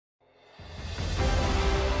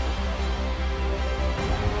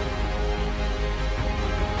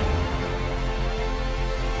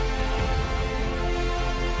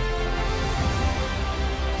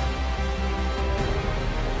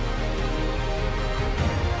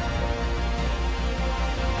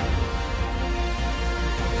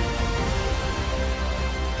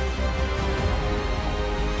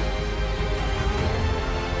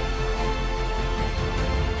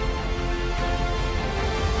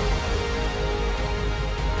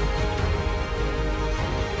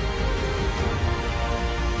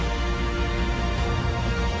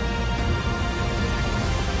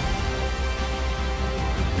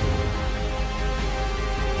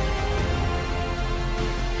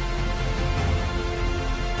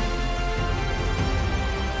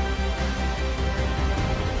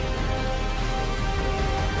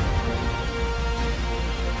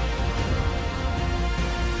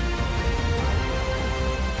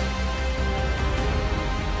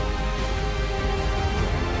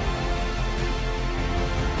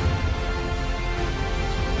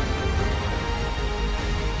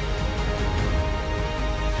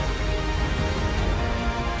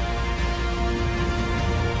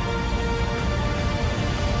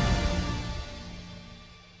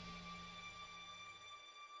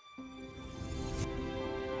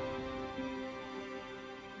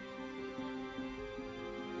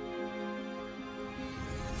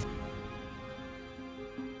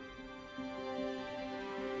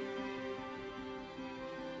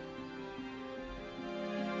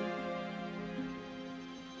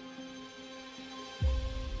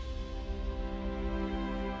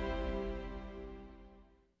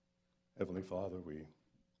Heavenly Father, we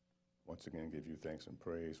once again give you thanks and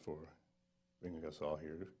praise for bringing us all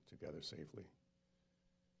here together safely.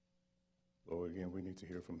 Lord, again, we need to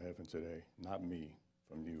hear from heaven today, not me,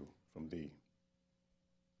 from you, from thee.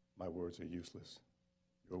 My words are useless.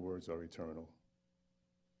 Your words are eternal.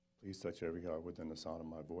 Please touch every heart within the sound of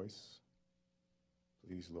my voice.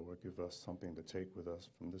 Please, Lord, give us something to take with us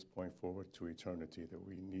from this point forward to eternity that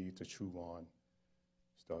we need to chew on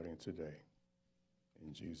starting today.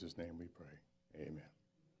 In Jesus' name we pray. Amen.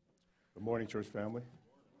 Good morning, church family.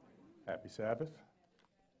 Happy Sabbath.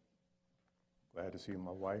 Glad to see my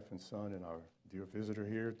wife and son and our dear visitor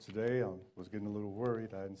here today. I was getting a little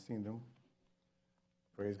worried. I hadn't seen them.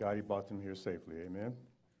 Praise God, he brought them here safely. Amen.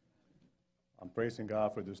 I'm praising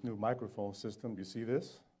God for this new microphone system. You see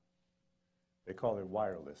this? They call it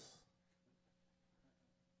wireless.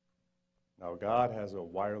 Now, God has a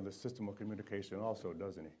wireless system of communication also,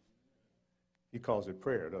 doesn't he? He calls it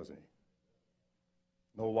prayer, doesn't he?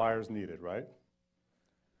 No wires needed, right?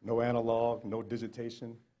 No analog, no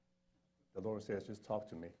digitation. The Lord says, just talk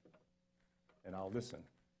to me, and I'll listen.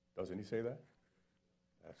 Doesn't he say that?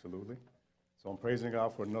 Absolutely. So I'm praising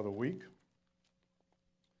God for another week.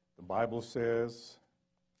 The Bible says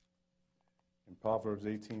in Proverbs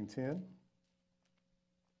 18:10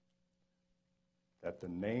 that the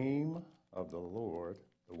name of the Lord,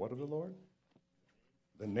 the what of the Lord?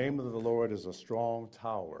 The name of the Lord is a strong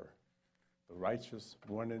tower. The righteous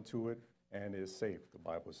run into it and is safe, the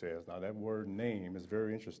Bible says. Now that word name is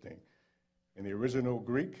very interesting. In the original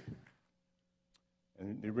Greek,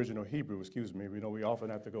 and the original Hebrew, we know we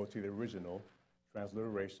often have to go to the original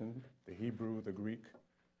transliteration, the Hebrew, the Greek,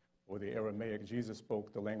 or the Aramaic. Jesus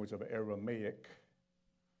spoke the language of Aramaic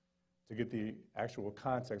to get the actual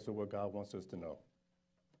context of what God wants us to know.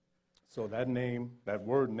 So that name, that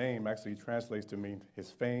word name actually translates to mean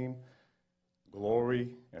his fame,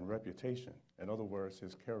 glory, and reputation. In other words,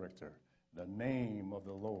 his character. The name of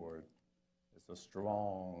the Lord is a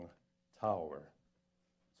strong tower.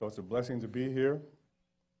 So it's a blessing to be here.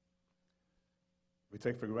 We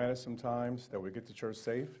take for granted sometimes that we get to church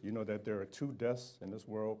safe. You know that there are 2 deaths in this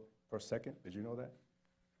world per second. Did you know that?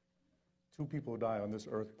 2 people die on this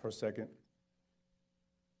earth per second.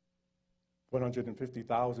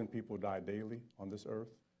 150,000 people die daily on this earth.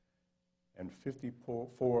 And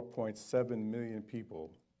 54.7 million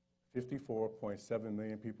people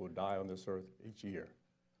die on this earth each year.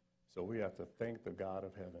 So we have to thank the God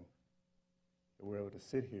of heaven that we're able to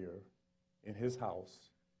sit here in his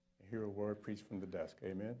house and hear a word preached from the desk.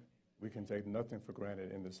 Amen? We can take nothing for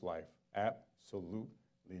granted in this life. Absolutely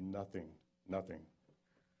nothing. Nothing.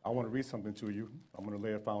 I want to read something to you. I'm going to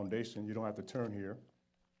lay a foundation. You don't have to turn here.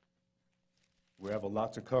 We have a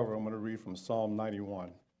lot to cover. I'm going to read from Psalm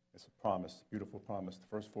 91. It's a promise, beautiful promise, the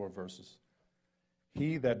first 4 verses.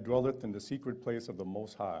 He that dwelleth in the secret place of the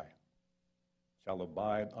Most High shall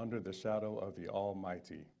abide under the shadow of the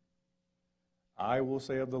Almighty. I will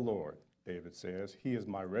say of the Lord, David says, he is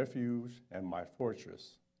my refuge and my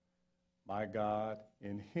fortress. My God,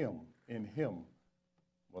 in him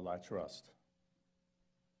will I trust.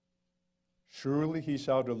 Surely he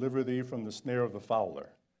shall deliver thee from the snare of the fowler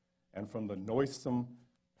and from the noisome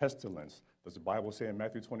pestilence. Does the Bible say in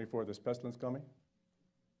Matthew 24 there's pestilence coming?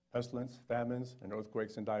 Pestilence, famines, and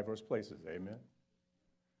earthquakes in diverse places. Amen.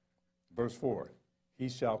 Verse 4, he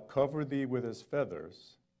shall cover thee with his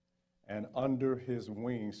feathers, and under his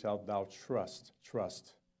wings shalt thou trust.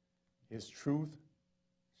 His truth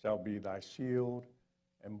shall be thy shield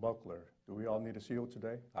and buckler. Do we all need a shield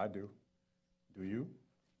today? I do. Do you?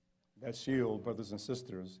 That shield, brothers and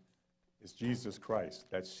sisters, is Jesus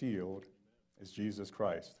Christ. That shield is Jesus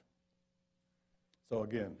Christ. So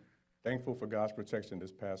again, thankful for God's protection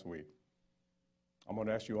this past week. I'm going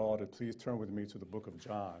to ask you all to please turn with me to the book of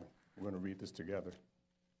John. We're going to read this together.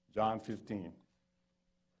 John 15.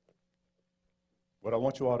 What I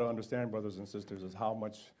want you all to understand, brothers and sisters, is how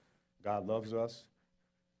much God loves us.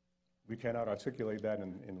 We cannot articulate that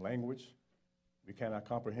in language. We cannot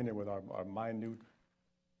comprehend it with our minute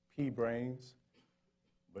pea brains.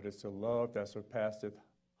 But it's a love that surpasseth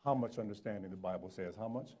how much understanding, the Bible says. How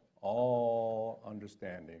much? All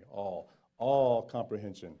understanding, all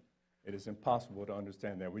comprehension. It is impossible to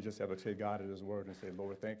understand that. We just have to take God at his word and say,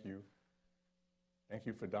 Lord, thank you. Thank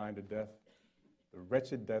you for dying to death. The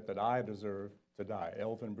wretched death that I deserve to die.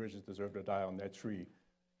 Elvin Bridges deserved to die on that tree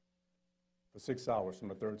for 6 hours from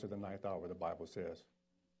the 3rd to the 9th hour, the Bible says.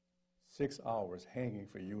 6 hours hanging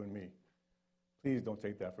for you and me. Please don't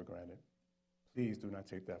take that for granted. Please do not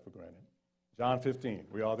take that for granted. John 15,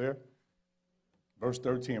 we all there? Verse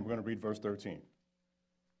 13, we're going to read verse 13.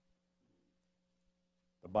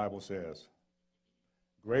 The Bible says,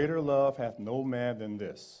 Greater love hath no man than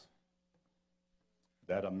this,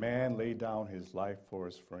 that a man lay down his life for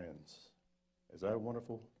his friends. Is that a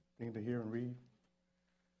wonderful thing to hear and read?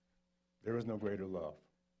 There is no greater love.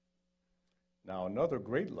 Now, another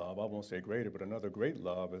great love, I won't say greater, but another great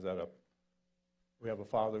love is that we have a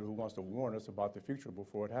Father who wants to warn us about the future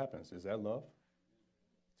before it happens. Is that love?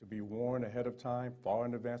 To be warned ahead of time, far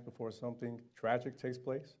in advance before something tragic takes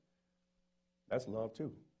place? That's love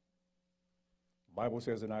too. The Bible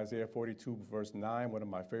says in Isaiah 42, verse 9, one of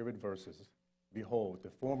my favorite verses, behold,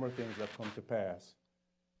 the former things that come to pass.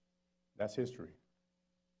 That's history.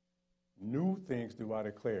 New things do I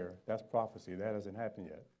declare. That's prophecy. That hasn't happened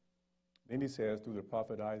yet. Then he says through the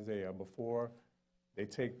prophet Isaiah, before they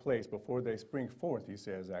take place, before they spring forth, he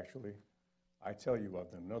says actually, I tell you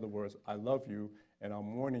of them. In other words, I love you and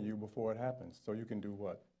I'm warning you before it happens. So you can do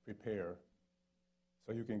what? Prepare.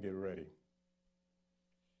 So you can get ready.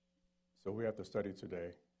 So we have to study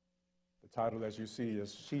today. The title, as you see,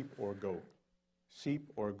 is Sheep or Goat.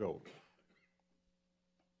 Sheep or Goat.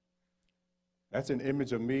 That's an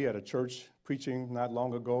image of me at a church preaching not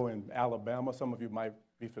long ago in Alabama. Some of you might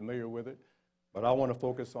be familiar with it. But I want to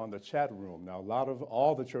focus on the chat room. Now,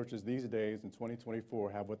 all the churches these days in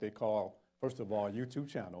 2024 have what they call, first of all, a YouTube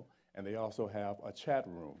channel, and they also have a chat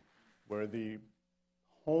room where the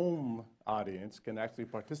home audience can actually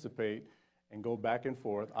participate and go back and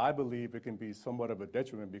forth. I believe it can be somewhat of a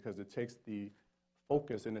detriment because it takes the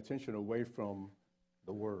focus and attention away from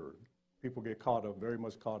the Word. People get caught up, very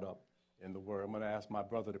much caught up in the Word. I'm going to ask my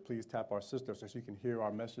brother to please tap our sister so she can hear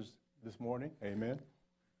our message this morning. Amen.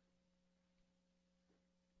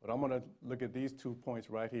 But I'm going to look at these 2 points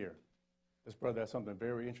right here. This brother has something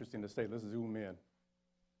very interesting to say. Let's zoom in.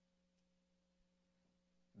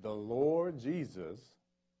 The Lord Jesus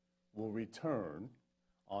will return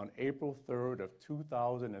on April 3rd of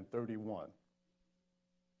 2031.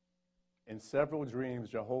 In several dreams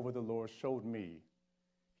Jehovah the Lord showed me.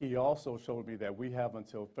 He also showed me that we have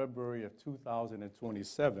until February of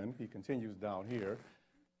 2027, he continues down here,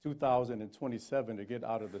 2027 to get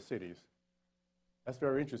out of the cities. That's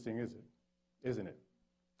very interesting, isn't it?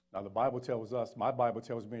 Now, the Bible tells us, my Bible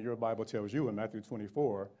tells me, and your Bible tells you in Matthew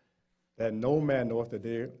 24, that no man knoweth the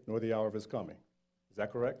day nor the hour of his coming. Is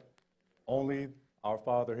that correct? Only our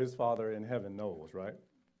Father, his Father in heaven knows, right?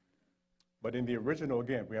 But in the original,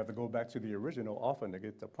 again, we have to go back to the original often to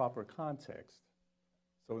get the proper context.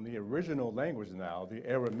 So in the original language now, the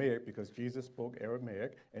Aramaic, because Jesus spoke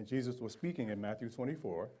Aramaic, and Jesus was speaking in Matthew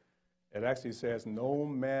 24, it actually says, no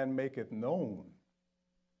man maketh known.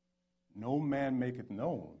 No man maketh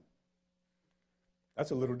known.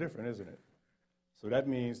 That's a little different, isn't it? So that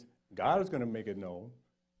means God is going to make it known.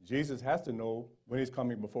 Jesus has to know when he's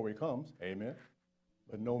coming before he comes. Amen.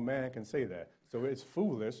 But no man can say that. So it's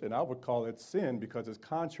foolish, and I would call it sin because it's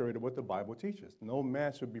contrary to what the Bible teaches. No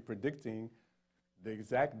man should be predicting the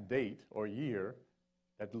exact date or year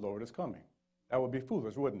that the Lord is coming. That would be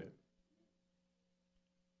foolish, wouldn't it?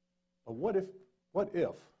 But what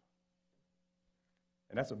if,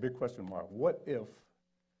 and that's a big question mark, what if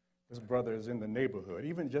this brother is in the neighborhood,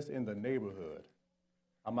 even just in the neighborhood?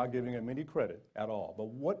 I'm not giving him any credit at all, but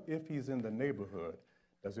what if he's in the neighborhood?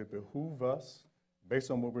 Does it behoove us,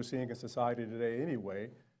 based on what we're seeing in society today anyway,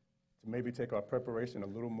 to maybe take our preparation a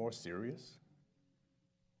little more serious?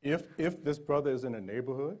 If this brother is in a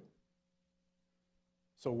neighborhood?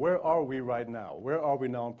 So where are we right now? Where are we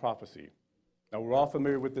now in prophecy? Now, we're all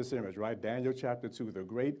familiar with this image, right? Daniel chapter 2, the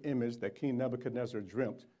great image that King Nebuchadnezzar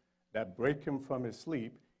dreamt that break him from his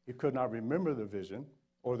sleep. He could not remember the vision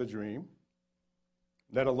or the dream,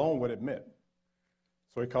 let alone what it meant.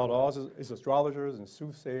 So he called all his astrologers and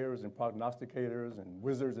soothsayers and prognosticators and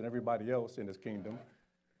wizards and everybody else in his kingdom.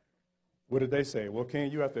 What did they say? Well,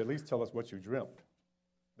 King, you have to at least tell us what you dreamt.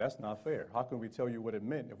 That's not fair. How can we tell you what it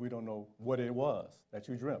meant if we don't know what it was that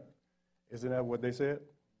you dreamt? Isn't that what they said?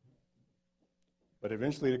 But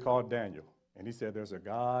eventually they called Daniel, and he said there's a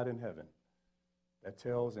God in heaven that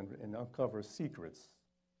tells and uncovers secrets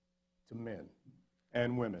to men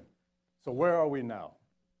and women. So where are we now?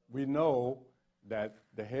 We know that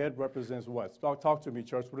the head represents what? Talk to me,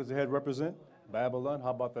 church. What does the head represent? Babylon.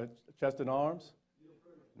 How about the chest and arms?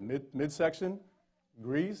 Midsection?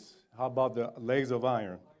 Greece. How about the legs of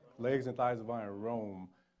iron? Legs and thighs of iron, Rome.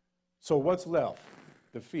 So what's left?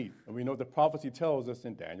 The feet. And we know the prophecy tells us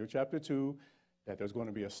in Daniel chapter 2 that there's going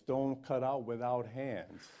to be a stone cut out without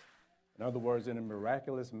hands. In other words, in a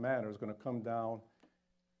miraculous manner, it's going to come down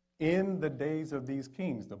in the days of these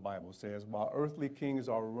kings, the Bible says, while earthly kings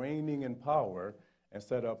are reigning in power and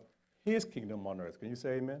set up his kingdom on earth. Can you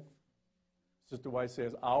say amen? Sister White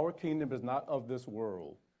says, our kingdom is not of this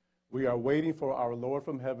world. We are waiting for our Lord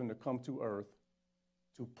from heaven to come to earth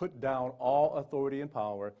to put down all authority and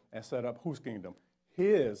power and set up whose kingdom?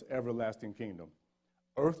 His everlasting kingdom.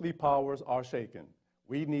 Earthly powers are shaken.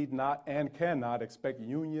 We need not and cannot expect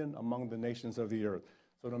union among the nations of the earth.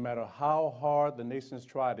 So no matter how hard the nations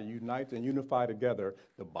try to unite and unify together,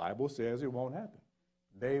 the Bible says it won't happen.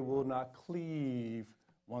 They will not cleave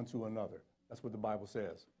one to another. That's what the Bible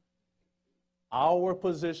says. Our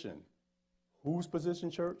position, whose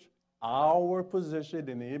position, church? Our position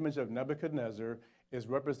in the image of Nebuchadnezzar is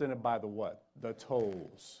represented by the what? The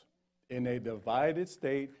toes. In a divided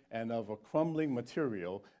state and of a crumbling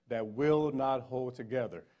material that will not hold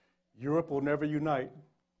together. Europe will never unite.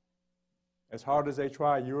 As hard as they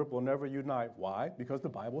try, Europe will never unite. Why? Because the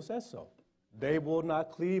Bible says so. They will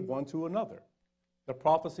not cleave one to another. The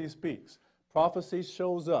prophecy speaks. Prophecy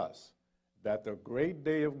shows us that the great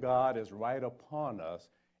day of God is right upon us.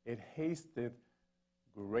 It hasteth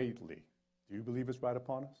greatly. Do you believe it's right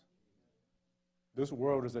upon us? This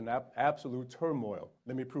world is in absolute turmoil.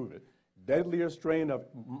 Let me prove it. Deadlier strain of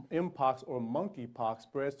mpox or monkeypox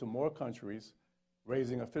spreads to more countries,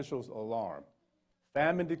 raising officials' alarm.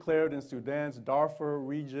 Famine declared in Sudan's Darfur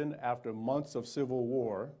region after months of civil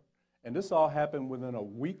war. And this all happened within a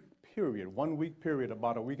week period, 1 week period,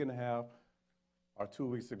 about a week and a half or 2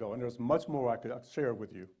 weeks ago. And there's much more I could share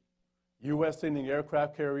with you. U.S. sending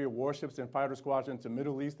aircraft carrier, warships, and fighter squadrons to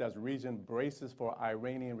Middle East as region braces for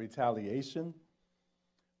Iranian retaliation.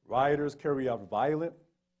 Rioters carry out violent,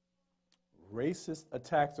 racist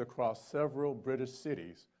attacks across several British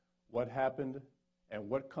cities. What happened and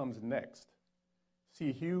what comes next?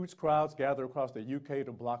 See huge crowds gather across the UK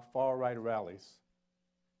to block far-right rallies.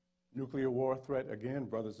 Nuclear war threat, again,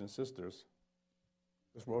 brothers and sisters.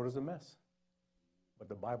 This world is a mess. But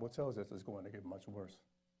the Bible tells us it's going to get much worse.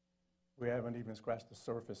 We haven't even scratched the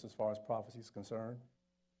surface as far as prophecy is concerned.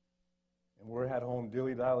 And we're at home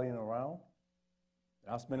dilly-dallying around,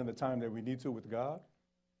 not spending the time that we need to with God.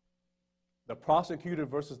 The prosecutor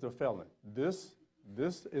versus the felon. This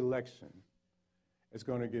election is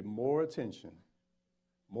going to get more attention,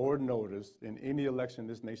 more notice than any election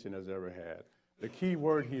this nation has ever had. The key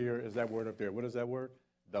word here is that word up there. What is that word?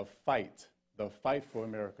 The fight for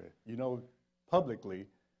America. You know, publicly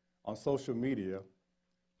on social media,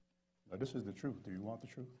 now this is the truth. Do you want the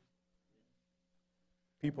truth?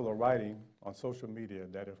 People are writing on social media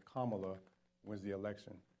that if Kamala wins the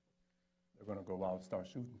election, they're going to go out and start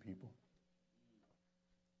shooting people.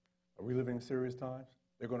 Are we living in serious times?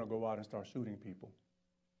 They're going to go out and start shooting people.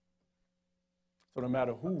 So no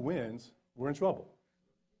matter who wins, we're in trouble.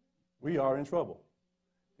 We are in trouble.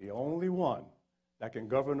 The only one that can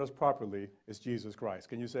govern us properly is Jesus Christ.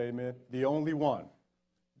 Can you say amen? The only one.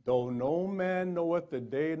 Though no man knoweth the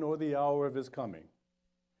day nor the hour of his coming,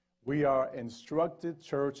 we are instructed,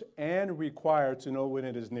 church, and required to know when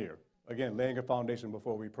it is near. Again, laying a foundation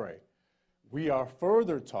before we pray. We are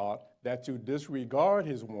further taught that to disregard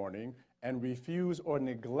his warning and refuse or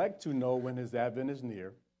neglect to know when his advent is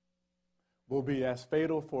near will be as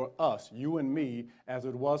fatal for us, you and me, as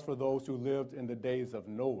it was for those who lived in the days of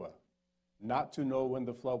Noah, not to know when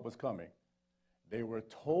the flood was coming. They were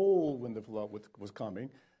told when the flood was coming.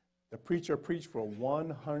 The preacher preached for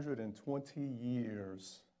 120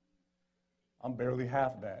 years. I'm barely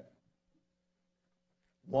half that.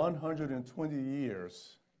 120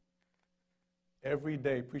 years. Every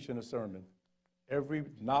day preaching a sermon. Every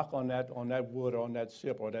knock on that wood or on that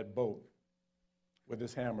ship or that boat with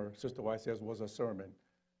his hammer, Sister White says, was a sermon.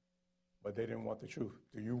 But they didn't want the truth.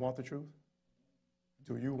 Do you want the truth?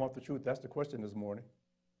 Do you want the truth? That's the question this morning.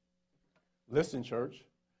 Listen, church.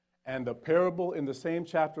 And the parable in the same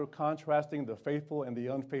chapter contrasting the faithful and the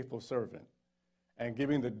unfaithful servant and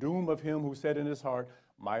giving the doom of him who said in his heart,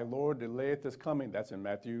 my Lord delayeth his coming, that's in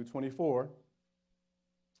Matthew 24,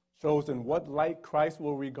 shows in what light Christ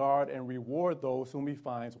will regard and reward those whom he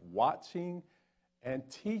finds watching and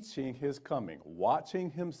teaching his coming,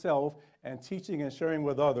 watching himself and teaching and sharing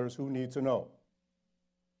with others who need to know.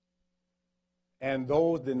 And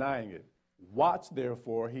those denying it. Watch,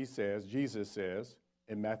 therefore, he says, Jesus says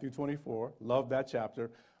in Matthew 24, love that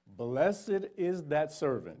chapter, blessed is that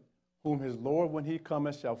servant whom his Lord, when he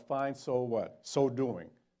cometh, shall find so what? So doing.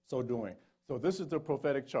 So doing. So this is the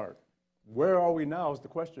prophetic chart. Where are we now is the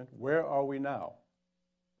question. Where are we now?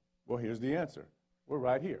 Well, here's the answer. We're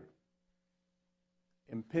right here.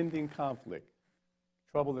 Impending conflict.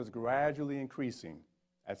 Trouble is gradually increasing.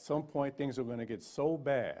 At some point, things are going to get so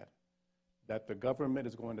bad that the government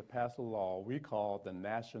is going to pass a law we call the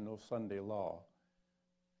National Sunday Law.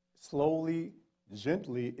 Slowly,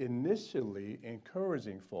 gently, initially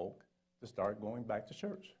encouraging folk to start going back to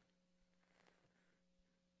church.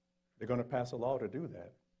 They're going to pass a law to do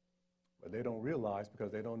that. But they don't realize,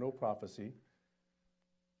 because they don't know prophecy,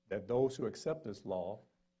 that those who accept this law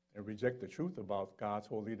and reject the truth about God's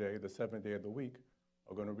holy day, the seventh day of the week,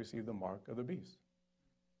 are going to receive the mark of the beast.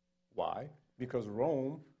 Why? Because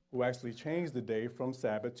Rome, who actually changed the day from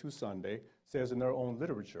Sabbath to Sunday, says in their own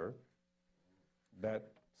literature that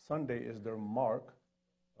Sunday is their mark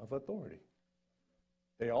of authority.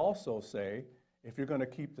 They also say, if you're going to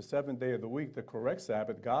keep the seventh day of the week, the correct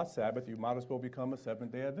Sabbath, God's Sabbath, you might as well become a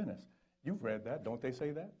Seventh-day Adventist. You've read that, don't they say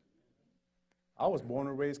that? I was born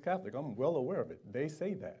and raised Catholic. I'm well aware of it. They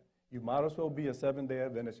say that. You might as well be a Seventh-day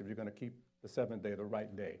Adventist if you're going to keep the seventh day the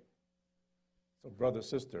right day. So brother,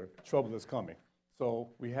 sister, trouble is coming. So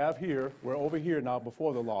we have here, we're over here now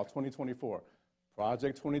before the law, 2024.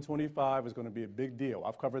 Project 2025 is going to be a big deal.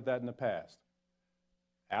 I've covered that in the past.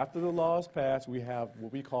 After the law is passed, we have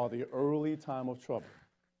what we call the early time of trouble.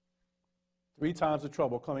 3 times of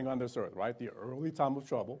trouble coming on this earth, right? The early time of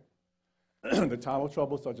trouble. The time of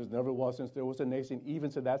trouble such as never was since there was a nation, even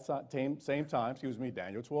to that same time,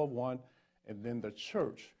 Daniel 12:1, and then the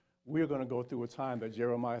church. We're going to go through a time that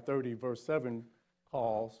Jeremiah 30, verse 7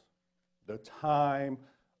 calls the time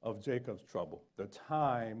of Jacob's trouble. The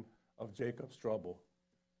time of Jacob's trouble.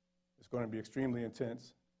 It's going to be extremely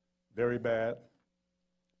intense, very bad,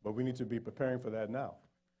 but we need to be preparing for that now.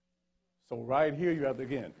 So right here you have,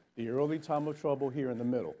 again, the early time of trouble here in the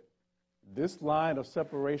middle. This line of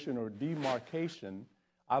separation or demarcation,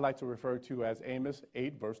 I like to refer to as Amos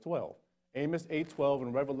 8, verse 12. Amos 8:12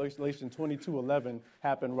 and Revelation 22:11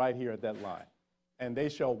 happen right here at that line. And they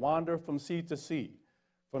shall wander from sea to sea,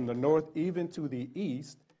 from the north even to the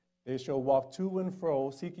east. They shall walk to and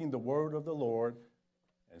fro, seeking the word of the Lord,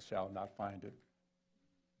 and shall not find it.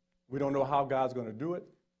 We don't know how God's going to do it.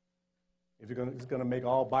 If he's going to make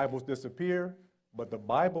all Bibles disappear. But the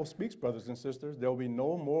Bible speaks, brothers and sisters, there will be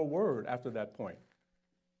no more word after that point.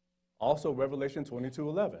 Also, Revelation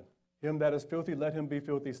 22:11. Him that is filthy, let him be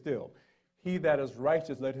filthy still. He that is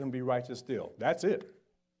righteous, let him be righteous still. That's it.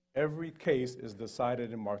 Every case is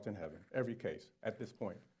decided and marked in heaven. Every case at this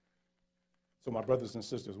point. So my brothers and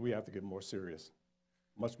sisters, we have to get more serious,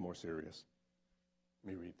 much more serious.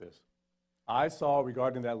 Let me read this. I saw,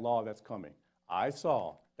 regarding that law that's coming, I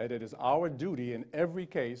saw that it is our duty in every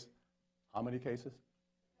case, how many cases?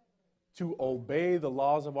 To obey the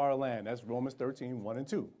laws of our land. That's Romans 13:1 and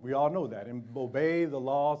 2. We all know that. And obey the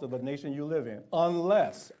laws of the nation you live in,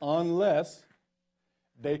 unless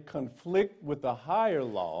they conflict with the higher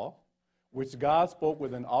law, which God spoke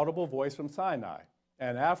with an audible voice from Sinai,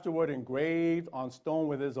 and afterward engraved on stone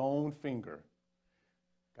with his own finger.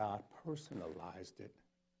 God personalized it.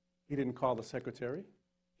 He didn't call the secretary.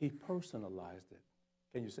 He personalized it.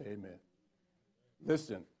 Can you say amen?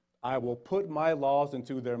 Listen. I will put my laws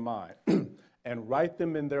into their mind and write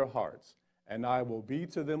them in their hearts, and I will be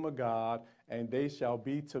to them a God, and they shall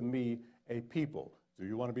be to me a people. Do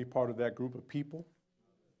you want to be part of that group of people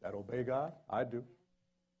that obey God? I do.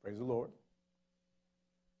 Praise the Lord.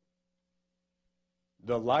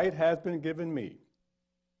 The light has been given me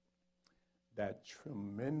that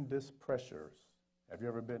tremendous pressures. Have you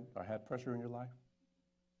ever been or had pressure in your life?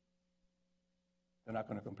 They're not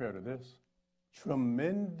going to compare to this.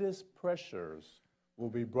 Tremendous pressures will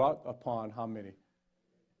be brought upon how many?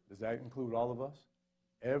 Does that include all of us?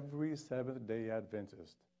 Every Seventh-day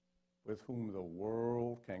Adventist with whom the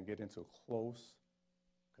world can get into close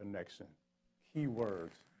connection. Key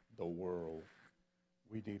words, the world.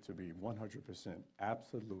 We need to be 100%,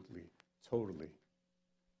 absolutely, totally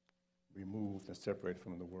removed and separated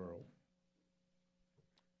from the world.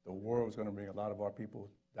 The world is going to bring a lot of our people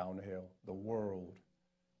down the hill. The world.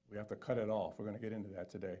 We have to cut it off. We're going to get into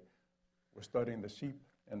that today. We're studying the sheep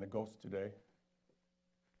and the goats today.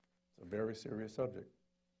 It's a very serious subject.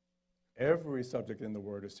 Every subject in the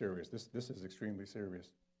Word is serious. This is extremely serious.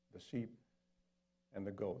 The sheep and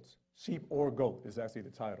the goats. Sheep or goat is actually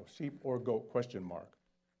the title. Sheep or goat, question mark.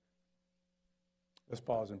 Let's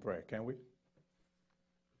pause and pray, can we?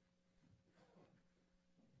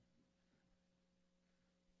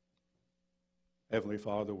 Heavenly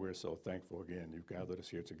Father, we're so thankful again you've gathered us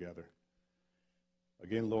here together.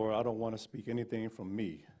 Again, Lord, I don't want to speak anything from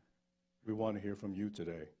me. We want to hear from you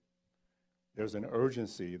today. There's an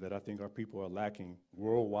urgency that I think our people are lacking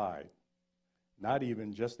worldwide, not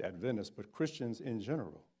even just Adventists, but Christians in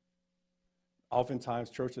general. Oftentimes,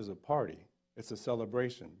 church is a party. It's a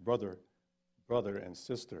celebration. Brother and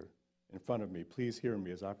sister in front of me, please hear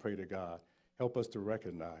me as I pray to God. Help us to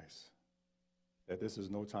recognize that this is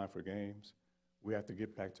no time for games. We have to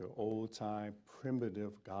get back to old-time,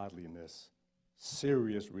 primitive godliness,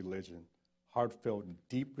 serious religion, heartfelt,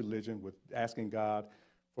 deep religion with asking God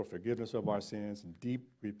for forgiveness of our sins and deep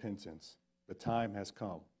repentance. The time has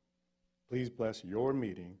come. Please bless your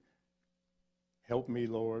meeting. Help me,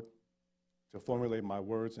 Lord, to formulate my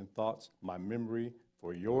words and thoughts, my memory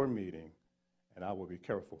for your meeting, and I will be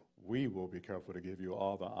careful. We will be careful to give you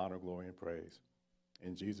all the honor, glory, and praise.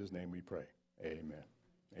 In Jesus' name we pray. Amen.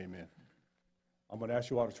 Amen. I'm going to ask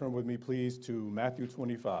you all to turn with me, please, to Matthew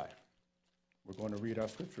 25. We're going to read our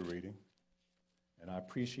scripture reading, and I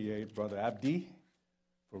appreciate Brother Abdi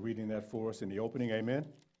for reading that for us in the opening. Amen.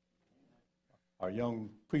 Our young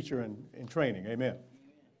preacher in training. Amen.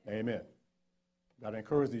 Amen. Got to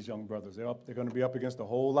encourage these young brothers. They're going to be up against a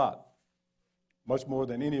whole lot, much more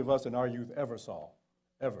than any of us in our youth ever saw,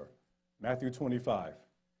 ever. Matthew 25,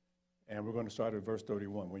 and we're going to start at verse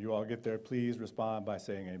 31. When you all get there, please respond by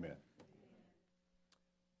saying amen.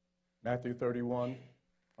 Matthew 25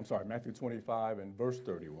 and verse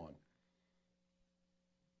 31.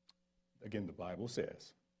 Again, the Bible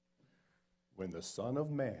says, when the Son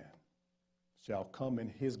of Man shall come in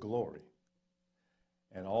his glory,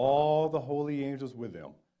 and all the holy angels with him.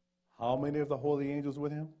 How many of the holy angels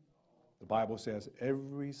with him? The Bible says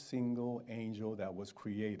every single angel that was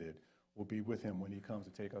created will be with him when he comes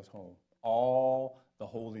to take us home. All the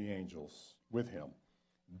holy angels with him.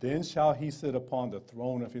 Then shall he sit upon the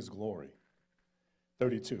throne of his glory.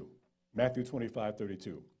 32, Matthew 25,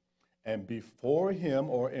 32. And before him,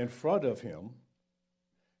 or in front of him,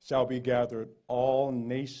 shall be gathered all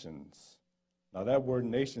nations. Now that word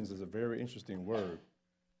nations is a very interesting word.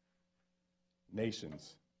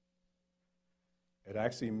 Nations. It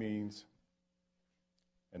actually means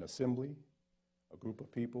an assembly, a group of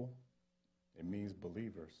people. It means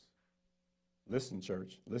believers. Listen,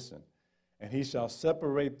 church, listen. And he shall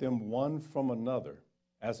separate them one from another,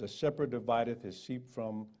 as a shepherd divideth his sheep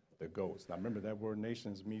from the goats. Now remember, that word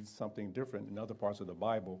nations means something different in other parts of the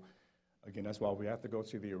Bible. Again, that's why we have to go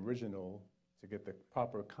to the original to get the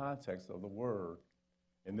proper context of the word,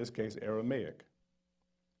 in this case, Aramaic.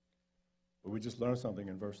 But we just learned something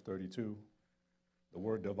in verse 32. The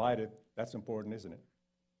word divided, that's important, isn't it?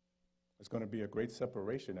 There's going to be a great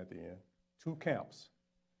separation at the end. Two camps.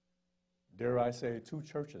 Dare I say, two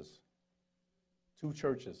churches. Two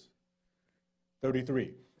churches.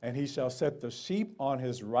 33. And he shall set the sheep on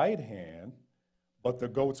his right hand, but the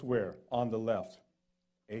goats where? On the left.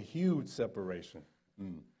 A huge separation.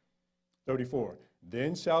 34.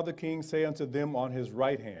 Then shall the king say unto them on his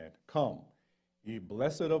right hand, Come, ye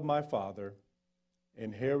blessed of my Father,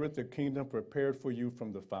 inherit the kingdom prepared for you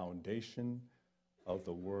from the foundation of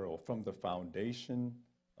the world. From the foundation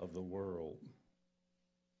of the world.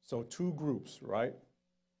 So two groups, right?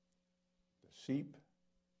 The sheep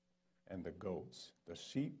and the goats. The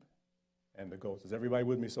sheep and the goats. Is everybody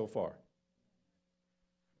with me so far?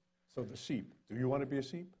 So the sheep. Do you want to be a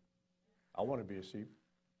sheep? I want to be a sheep.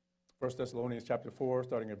 1 Thessalonians chapter 4,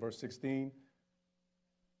 starting at verse 16.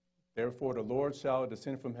 Therefore the Lord shall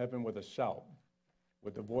descend from heaven with a shout,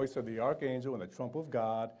 with the voice of the archangel and the trump of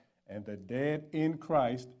God, and the dead in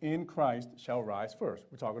Christ shall rise first.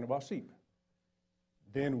 We're talking about sheep.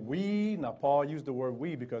 Then we, now Paul used the word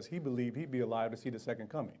we because he believed he'd be alive to see the second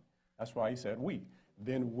coming. That's why he said we.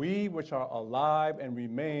 Then we which are alive and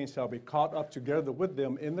remain shall be caught up together with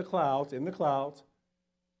them in the clouds.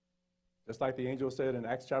 Just like the angel said in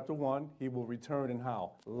Acts chapter 1, he will return in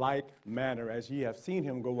how? Like manner as ye have seen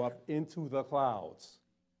him go up into the clouds.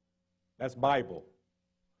 That's Bible.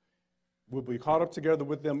 We'll be caught up together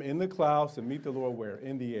with them in the clouds to meet the Lord where?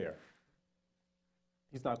 In the air.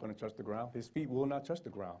 He's not going to touch the ground. His feet will not touch the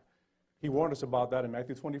ground. He warned us about that in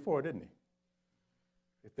Matthew 24, didn't he?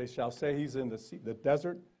 If they shall say he's in the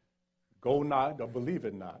desert, go not, or believe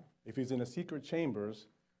it not. If he's in the secret chambers,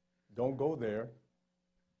 don't go there.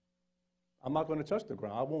 I'm not going to touch the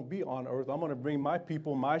ground. I won't be on earth. I'm going to bring my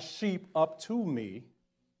people, my sheep, up to me.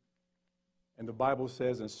 And the Bible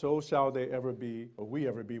says, and so shall they ever be, or we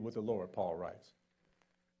ever be with the Lord, Paul writes.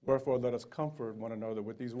 Wherefore let us comfort one another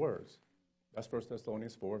with these words. That's 1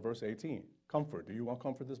 Thessalonians 4, verse 18. Comfort. Do you want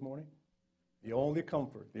comfort this morning? The only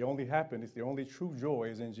comfort, the only happiness, the only true joy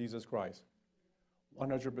is in Jesus Christ.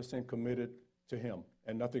 100% committed to him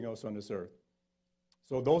and nothing else on this earth.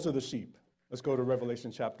 So those are the sheep. Let's go to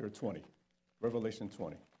Revelation chapter 20. Revelation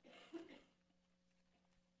 20.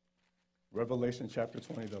 Revelation chapter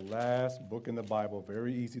 20, the last book in the Bible,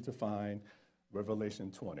 very easy to find,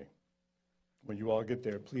 Revelation 20. When you all get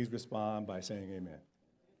there, please respond by saying amen.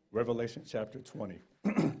 Revelation chapter 20.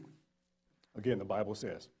 Again, the Bible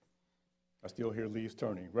says, I still hear leaves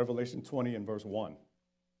turning. Revelation 20 and verse 1.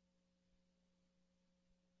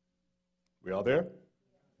 We all there?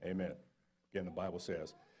 Amen. Again, the Bible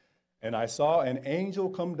says, and I saw an angel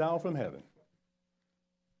come down from heaven,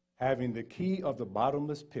 having the key of the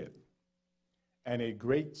bottomless pit and a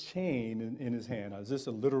great chain in his hand. Now, is this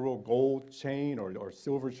a literal gold chain or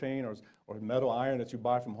silver chain or metal iron that you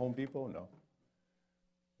buy from Home Depot? No.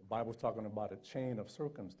 The Bible's talking about a chain of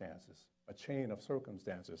circumstances, a chain of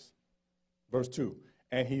circumstances. Verse 2,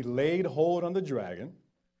 and he laid hold on the dragon,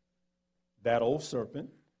 that old serpent,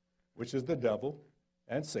 which is the devil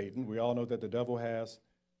and Satan. We all know that the devil has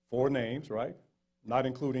 4 names, right? Not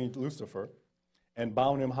including Lucifer. And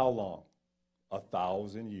bound him how long?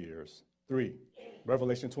 1,000 years. 3,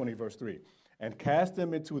 Revelation 20, verse 3. And cast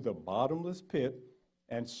him into the bottomless pit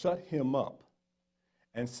and shut him up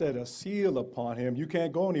and set a seal upon him. You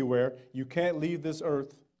can't go anywhere. You can't leave this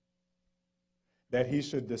earth. That he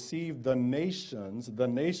should deceive the nations,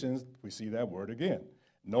 we see that word again,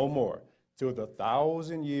 no more, till the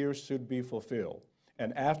 1,000 years should be fulfilled.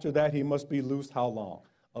 And after that, he must be loosed how long?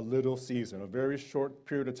 A little season, a very short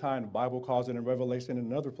period of time. The Bible calls it in Revelation in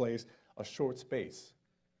another place, a short space.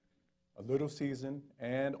 A little season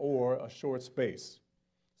and or a short space.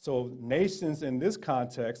 So nations in this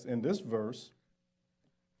context, in this verse,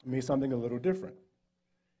 means something a little different.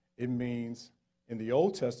 It means in the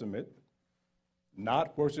Old Testament,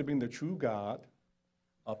 not worshiping the true God,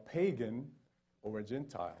 a pagan, or a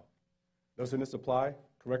Gentile. Doesn't this apply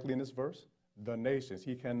correctly in this verse? The nations.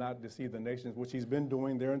 He cannot deceive the nations, which he's been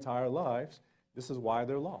doing their entire lives. This is why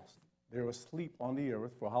they're lost. They're asleep on the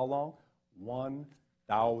earth for how long?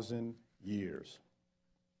 1,000 years.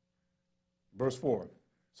 Verse 4.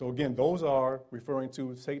 So again, those are referring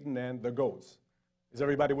to Satan and the goats. Is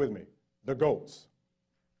everybody with me? The goats.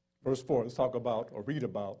 Verse 4, let's talk about or read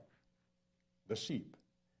about the sheep.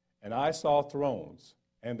 And I saw thrones,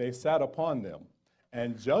 and they sat upon them,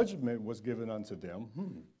 and judgment was given unto them.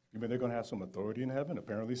 You mean they're going to have some authority in heaven?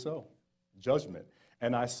 Apparently so. Judgment.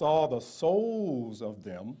 And I saw the souls of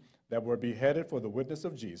them that were beheaded for the witness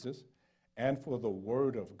of Jesus and for the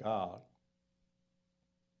word of God.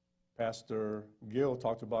 Pastor Gill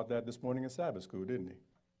talked about that this morning in Sabbath school, didn't he?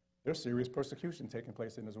 There's serious persecution taking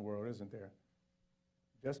place in this world, isn't there?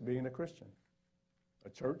 Just being a Christian. A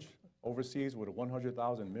church overseas with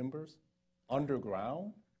 100,000 members,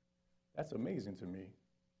 underground. That's amazing to me.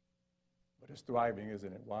 But it's thriving,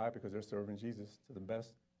 isn't it? Why? Because they're serving Jesus to the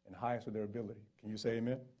best and highest of their ability. Can you say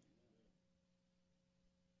amen?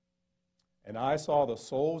 And I saw the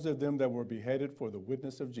souls of them that were beheaded for the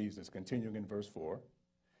witness of Jesus, continuing in verse 4,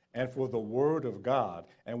 and for the word of God,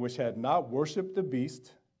 and which had not worshipped the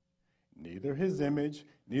beast, neither his image,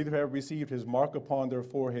 neither have received his mark upon their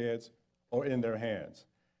foreheads or in their hands.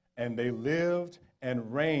 And they lived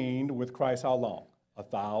and reigned with Christ how long?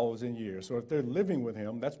 1,000 years. So if they're living with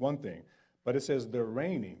him, that's one thing. But it says they're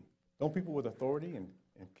reigning. Don't people with authority and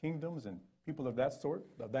kingdoms and people of that sort,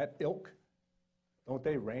 of that ilk, don't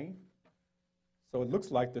they reign? So it looks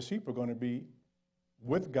like the sheep are going to be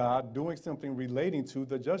with God doing something relating to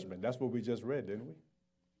the judgment. That's what we just read, didn't we?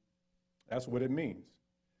 That's what it means.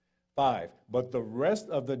 5, but the rest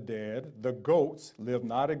of the dead, the goats, live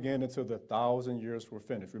not again until the 1,000 years were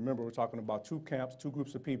finished. Remember, we're talking about 2 camps, 2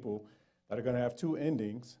 groups of people that are going to have 2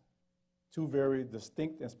 endings, 2 very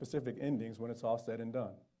distinct and specific endings when it's all said and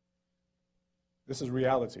done. This is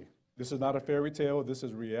reality. This is not a fairy tale. This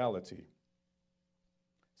is reality.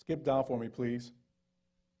 Skip down for me, please,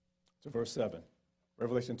 to verse 7,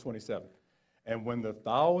 Revelation 27. And when the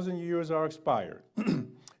 1,000 years are expired,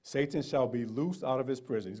 Satan shall be loosed out of his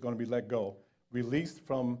prison. He's going to be let go, released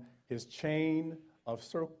from his chain of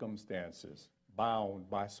circumstances, bound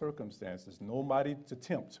by circumstances, nobody to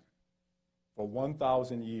tempt for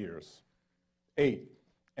 1,000 years. 8,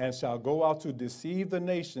 and shall go out to deceive the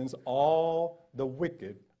nations, all the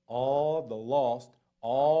wicked, all the lost,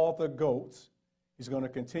 all the goats. He's going to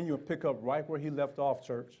continue and pick up right where he left off,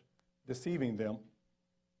 church, deceiving them,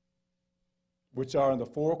 which are in the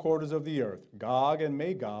 4 quarters of the earth, Gog and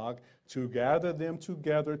Magog, to gather them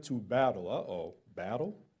together to battle. Uh-oh,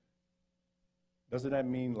 battle? Doesn't that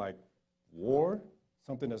mean like war?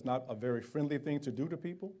 Something that's not a very friendly thing to do to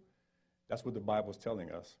people? That's what the Bible's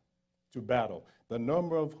telling us. To battle. The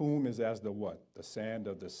number of whom is as the what? The sand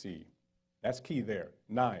of the sea. That's key there.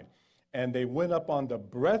 9. And they went up on the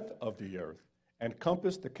breadth of the earth and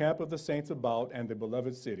compassed the camp of the saints about and the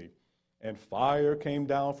beloved city. And fire came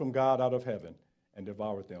down from God out of heaven and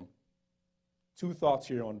devoured them. 2 thoughts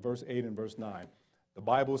here on verse 8 and verse 9. The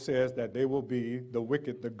Bible says that they will be, the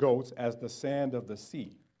wicked, the goats, as the sand of the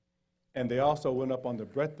sea. And they also went up on the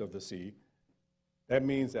breadth of the sea. That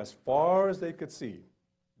means as far as they could see,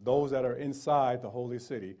 those that are inside the holy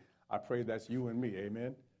city, I pray that's you and me,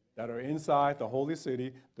 amen, that are inside the holy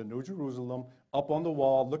city, the New Jerusalem, up on the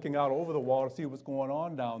wall, looking out over the wall to see what's going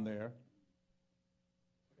on down there.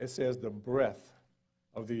 It says the breadth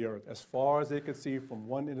of the earth, as far as they could see from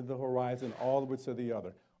one end of the horizon all the way to the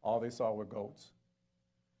other, all they saw were goats.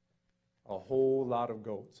 A whole lot of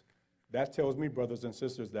goats. That tells me, brothers and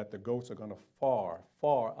sisters, that the goats are going to far,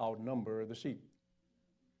 far outnumber the sheep.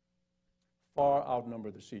 Far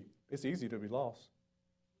outnumber the sheep. It's easy to be lost.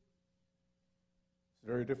 It's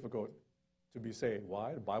very difficult to be saved.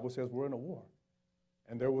 Why? The Bible says we're in a war.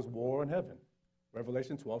 And there was war in heaven.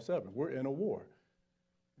 Revelation 12:7. We're in a war.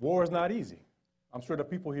 War is not easy. I'm sure the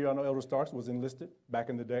people here, I know Elder Starks was enlisted back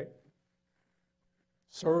in the day,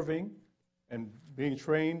 serving and being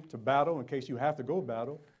trained to battle in case you have to go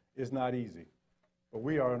battle is not easy. But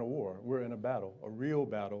we are in a war. We're in a battle, a real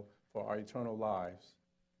battle for our eternal lives.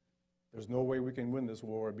 There's no way we can win this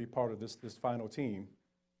war or be part of this final team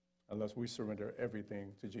unless we surrender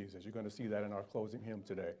everything to Jesus. You're going to see that in our closing hymn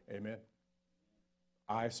today. Amen.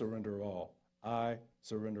 I surrender all. I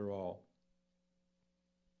surrender all.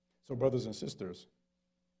 So, brothers and sisters,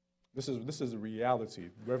 this is a reality.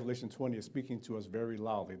 Revelation 20 is speaking to us very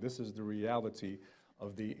loudly. This is the reality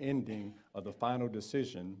of the ending of the final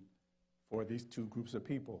decision for these two groups of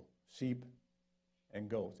people, sheep and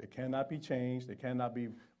goats. It cannot be changed. It cannot be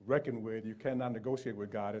reckoned with. You cannot negotiate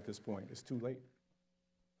with God at this point. It's too late.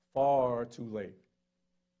 Far too late.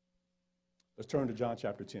 Let's turn to John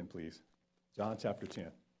chapter 10, please. John chapter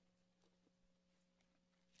 10.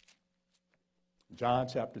 John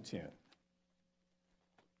chapter 10.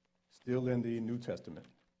 Still in the New Testament.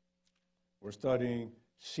 We're studying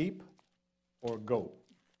sheep or goat.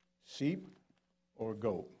 Sheep or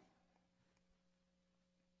goat.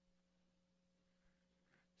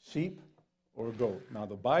 Sheep or goat. Now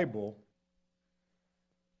the Bible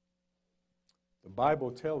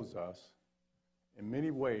tells us in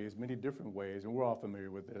many ways, many different ways, and we're all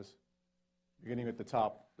familiar with this, beginning at the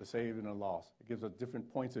top, the saved and the lost. It gives us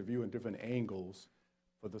different points of view and different angles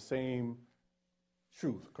for the same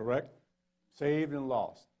truth, correct? Saved and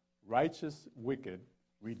lost, righteous, wicked,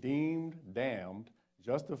 redeemed, damned,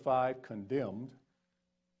 justified, condemned,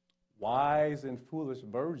 wise and foolish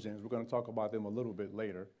virgins. We're going to talk about them a little bit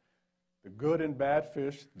later. The good and bad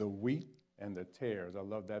fish, the wheat and the tares. I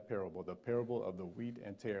love that parable, the parable of the wheat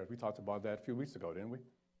and tares. We talked about that a few weeks ago, didn't we?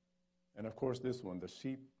 And of course this one, the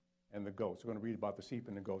sheep and the goats. We're going to read about the sheep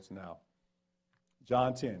and the goats now.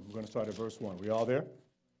 John 10, we're going to start at verse 1. We all there?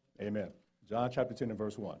 Amen. John chapter 10 and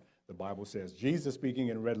verse 1. The Bible says, Jesus speaking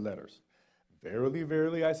in red letters, Verily,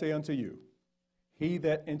 verily, I say unto you, he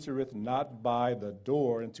that entereth not by the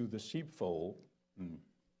door into the sheepfold,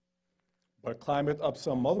 but climbeth up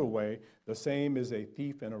some other way, the same is a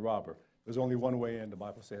thief and a robber. There's only one way in, the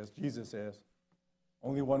Bible says. Jesus says,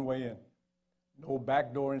 only one way in. No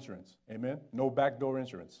backdoor entrance. Amen? No backdoor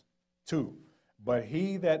entrance. 2, but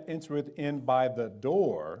he that entereth in by the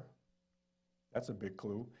door, that's a big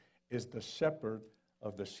clue, is the shepherd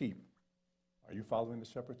of the sheep. Are you following the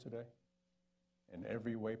shepherd today? In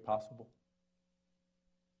every way possible?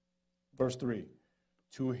 Verse 3,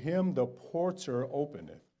 to him the porter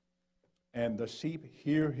openeth, and the sheep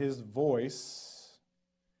hear his voice,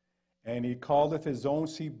 and he calleth his own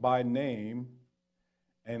sheep by name,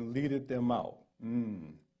 and leadeth them out.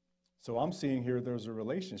 So I'm seeing here there's a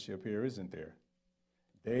relationship here, isn't there?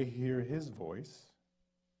 They hear his voice,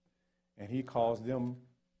 and he calls them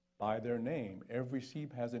by their name. Every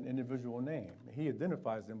sheep has an individual name. He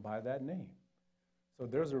identifies them by that name. So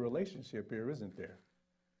there's a relationship here, isn't there?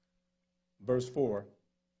 Verse 4,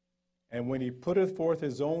 and when he putteth forth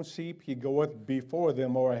his own sheep, he goeth before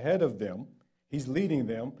them or ahead of them. He's leading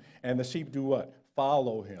them, and the sheep do what?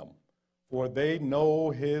 Follow him. For they know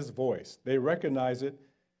his voice. They recognize it.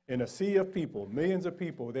 In a sea of people, millions of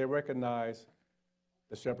people, they recognize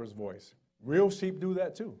the shepherd's voice. Real sheep do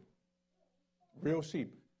that too. Real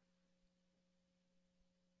sheep.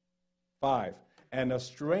 5, and a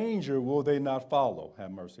stranger will they not follow,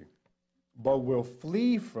 have mercy, but will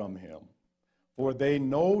flee from him. For they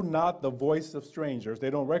know not the voice of strangers. They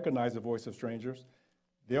don't recognize the voice of strangers.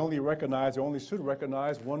 They only should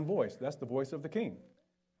recognize one voice. That's the voice of the King.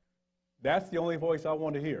 That's the only voice I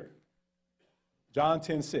want to hear. John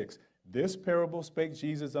 10:6. This parable spake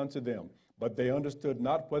Jesus unto them, but they understood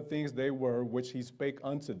not what things they were which he spake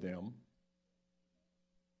unto them.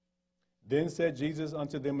 Then said Jesus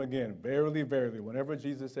unto them again, Verily, verily. Whenever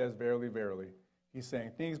Jesus says verily, verily, he's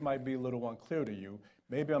saying things might be a little unclear to you.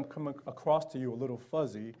 Maybe I'm coming across to you a little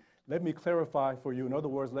fuzzy. Let me clarify for you. In other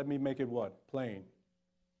words, let me make it what? Plain.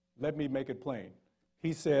 Let me make it plain.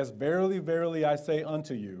 He says, Verily, verily, I say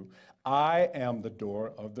unto you, I am the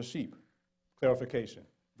door of the sheep. Clarification.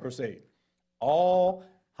 Verse 8. All,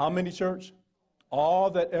 how many, church? All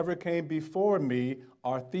that ever came before me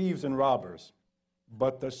are thieves and robbers.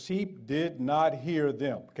 but the sheep did not hear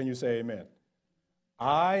them. Can you say amen?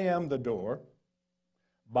 I am the door.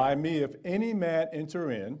 By me, if any man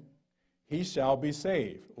enter in, he shall be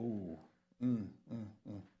saved. Ooh.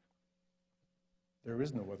 There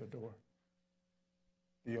is no other door.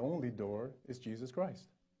 The only door is Jesus Christ.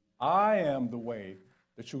 I am the way,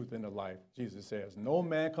 the truth, and the life, Jesus says. No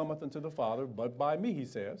man cometh unto the Father but by me, he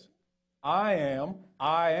says. I am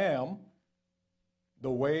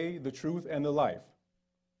the way, the truth, and the life.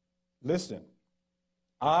 Listen,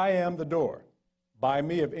 I am the door. By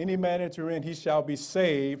me, if any man enter in, he shall be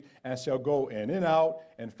saved and shall go in and out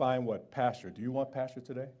and find what? Pasture. Do you want pasture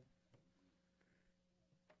today?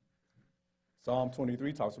 Psalm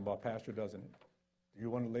 23 talks about pasture, doesn't it? Do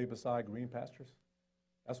you want to lay beside green pastures?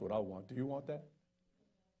 That's what I want. Do you want that?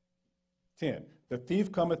 10. The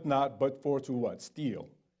thief cometh not but for to what? Steal,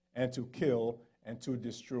 and to kill, and to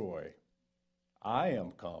destroy. I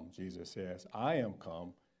am come, Jesus says, I am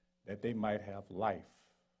come that they might have life,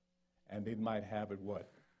 and they might have it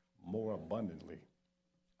what? More abundantly.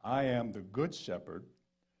 I am the good shepherd.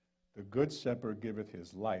 The good shepherd giveth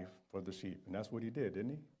his life for the sheep. And that's what he did,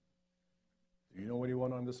 didn't he? Do you know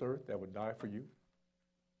anyone on this earth that would die for you?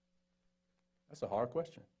 That's a hard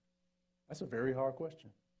question. That's a very hard question.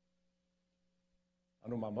 I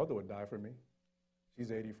know my mother would die for me. She's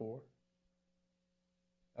 84.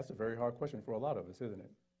 That's a very hard question for a lot of us, isn't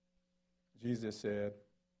it? Jesus said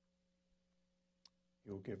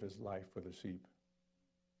he'll give his life for the sheep.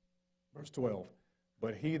 Verse 12,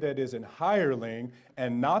 but he that is an hireling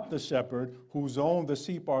and not the shepherd, whose own the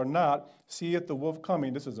sheep are not, seeth the wolf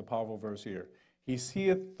coming. This is a powerful verse here. He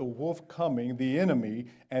seeth the wolf coming, the enemy,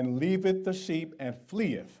 and leaveth the sheep and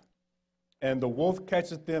fleeth. And the wolf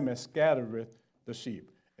catcheth them and scattereth the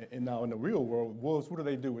sheep. And now in the real world, wolves, what do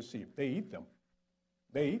they do with sheep? They eat them.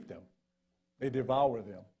 They eat them. They devour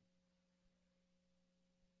them.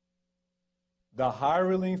 The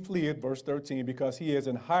hireling fleeth, verse 13, because he is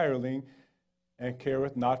an hireling and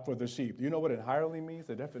careth not for the sheep. Do you know what a hireling means?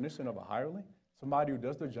 The definition of a hireling? Somebody who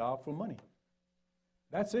does the job for money.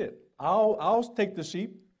 That's it. I'll take the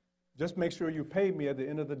sheep. Just make sure you pay me at the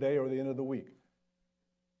end of the day or the end of the week.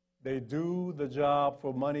 They do the job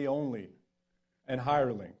for money only. And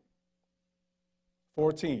hireling.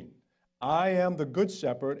 14. I am the good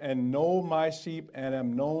shepherd and know my sheep and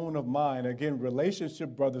am known of mine. Again, relationship,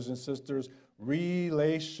 brothers and sisters,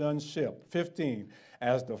 relationship. 15.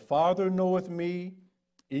 As the Father knoweth me,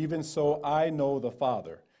 even so I know the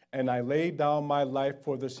Father. And I lay down my life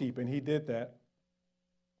for the sheep. And he did that.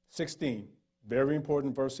 16. Very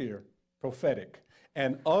important verse here. Prophetic.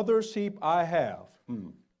 And other sheep I have,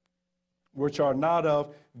 which are not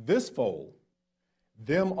of this fold.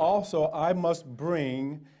 Them also I must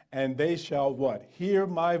bring, and they shall what? Hear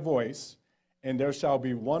my voice, and there shall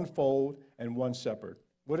be one fold and one shepherd.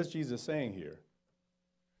 What is Jesus saying here?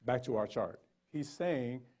 Back to our chart. He's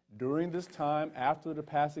saying during this time after the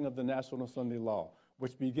passing of the National Sunday Law,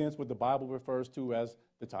 which begins what the Bible refers to as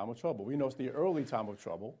the time of trouble. We know it's the early time of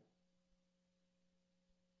trouble.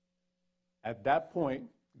 At that point,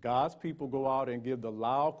 God's people go out and give the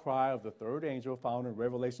loud cry of the third angel found in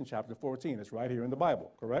Revelation chapter 14. It's right here in the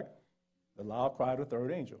Bible, correct? The loud cry of the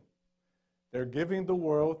third angel. They're giving the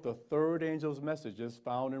world the third angel's messages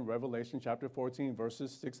found in Revelation chapter 14,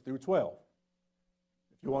 verses 6 through 12.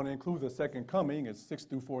 If you want to include the second coming, it's 6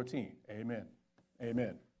 through 14. Amen.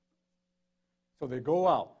 Amen. So they go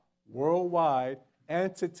out worldwide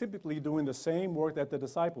and typically doing the same work that the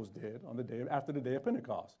disciples did on the day after the day of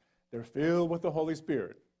Pentecost. They're filled with the Holy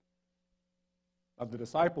Spirit. Of the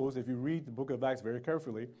disciples, if you read the book of Acts very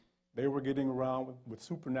carefully, they were getting around with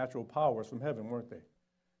supernatural powers from heaven, weren't they?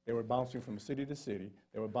 They were bouncing from city to city.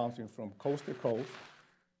 They were bouncing from coast to coast.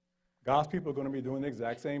 God's people are going to be doing the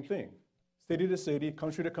exact same thing. City to city,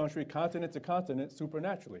 country to country, continent to continent,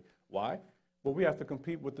 supernaturally. Why? Well, we have to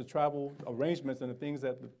compete with the travel arrangements and the things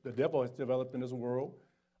that the devil has developed in this world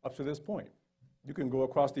up to this point. You can go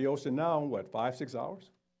across the ocean now in, what, 5-6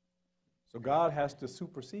 hours? So God has to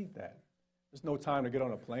supersede that. There's no time to get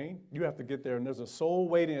on a plane. You have to get there, and there's a soul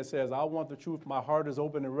waiting that says, I want the truth. My heart is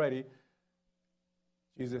open and ready.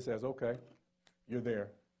 Jesus says, okay, you're there.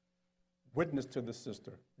 Witness to this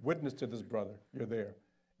sister. Witness to this brother. You're there.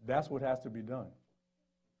 That's what has to be done.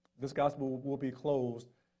 This gospel will be closed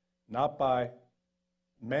not by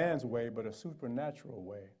man's way, but a supernatural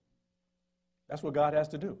way. That's what God has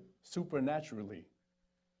to do, supernaturally.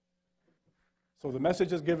 So the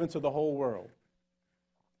message is given to the whole world.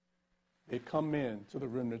 They come in to the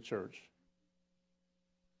remnant church.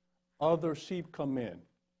 Other sheep come in.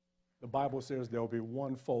 The Bible says there'll be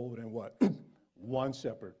one fold and what? One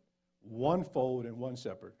shepherd. One fold and one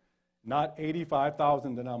shepherd. Not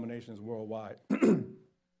 85,000 denominations worldwide.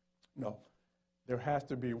 No. There has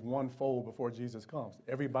to be one fold before Jesus comes.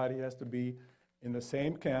 Everybody has to be in the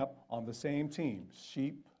same camp, on the same team,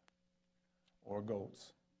 sheep or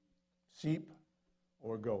goats. Sheep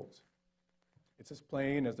or goats. It's as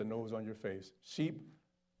plain as the nose on your face. Sheep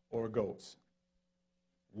or goats.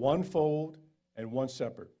 One fold and one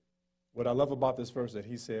shepherd. What I love about this verse that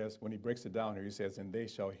he says, when he breaks it down here, he says, and they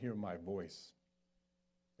shall hear my voice.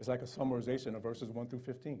 It's like a summarization of verses 1 through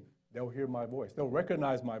 15. They'll hear my voice. They'll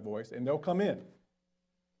recognize my voice, and they'll come in.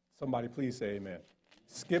 Somebody please say amen.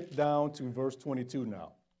 Skip down to verse 22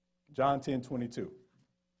 now. John 10:22.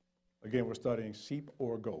 Again, we're studying sheep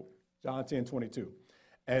or goat. John 10:22.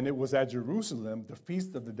 And it was at Jerusalem, the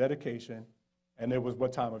feast of the dedication, and it was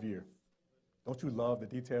what time of year? Don't you love the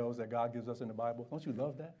details that God gives us in the Bible? Don't you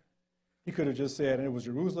love that? He could have just said, and it was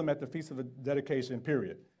Jerusalem at the feast of the dedication,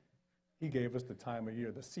 period. He gave us the time of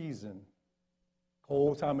year, the season,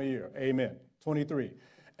 whole time of year. Amen. 23.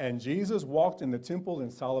 And Jesus walked in the temple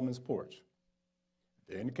in Solomon's porch.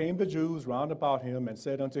 Then came the Jews round about him and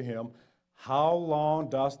said unto him, how long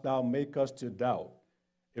dost thou make us to doubt?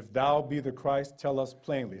 If thou be the Christ, tell us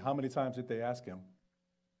plainly. How many times did they ask him?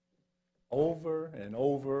 Over and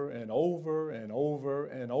over and over and over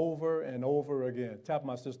and over and over again. Tap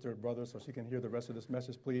my sister, brother, so she can hear the rest of this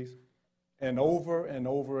message, please. And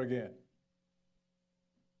over again.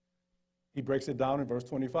 He breaks it down in verse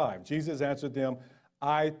 25. Jesus answered them,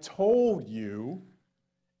 I told you,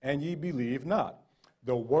 and ye believe not.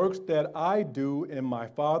 The works that I do in my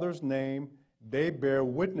Father's name, they bear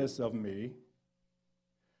witness of me,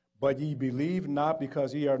 but ye believe not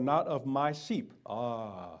because ye are not of my sheep.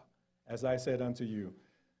 As I said unto you.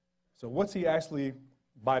 So what's he actually,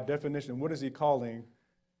 by definition, what is he calling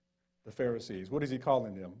the Pharisees? What is he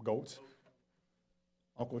calling them? Goats?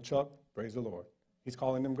 Uncle Chuck, praise the Lord. He's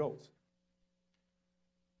calling them goats.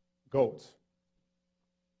 Goats.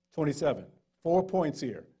 27. 4 points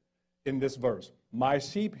here in this verse. My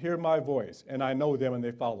sheep hear my voice, and I know them, and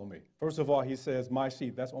they follow me. First of all, he says, my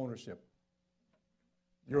sheep, that's ownership.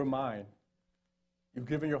 You're mine. You've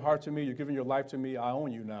given your heart to me. You've given your life to me. I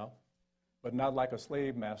own you now. But not like a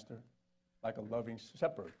slave master, like a loving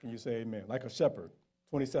shepherd. Can you say amen? Like a shepherd.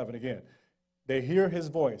 27 again. They hear his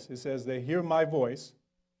voice. It says they hear my voice.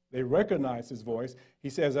 They recognize his voice. He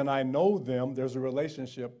says, and I know them. There's a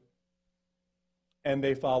relationship. And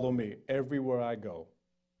they follow me everywhere I go.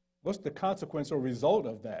 What's the consequence or result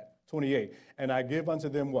of that? 28. And I give unto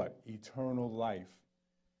them what? Eternal life.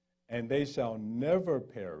 And they shall never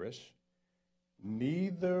perish,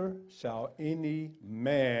 neither shall any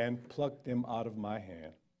man pluck them out of my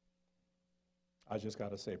hand. I just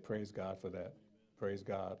got to say, praise God for that. Praise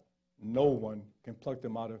God. No one can pluck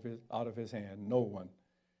them out of his hand. No one.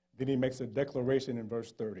 Then he makes a declaration in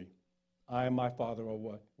verse 30. I and my Father are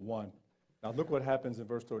what? One. Now look what happens in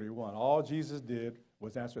verse 31. All Jesus did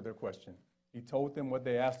was answer their question. He told them what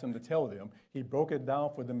they asked him to tell them. He broke it down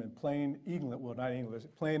for them in plain English, well, not English,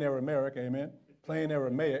 plain Aramaic, amen? Plain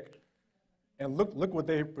Aramaic. And look what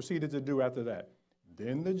they proceeded to do after that.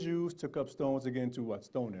 Then the Jews took up stones again to what?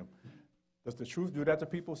 Stone him. Does the truth do that to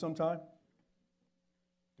people sometime?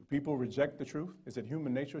 Do people reject the truth? Is it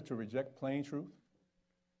human nature to reject plain truth?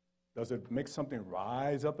 Does it make something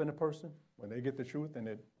rise up in a person when they get the truth and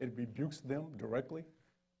it rebukes them directly?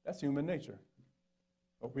 That's human nature.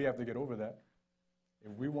 But we have to get over that.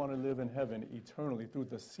 If we want to live in heaven eternally through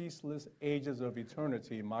the ceaseless ages of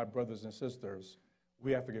eternity, my brothers and sisters,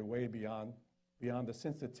 we have to get way beyond the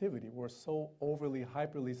sensitivity. We're so overly,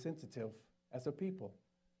 hyperly sensitive as a people.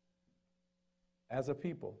 As a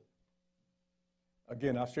people.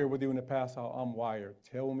 Again, I've shared with you in the past how I'm wired.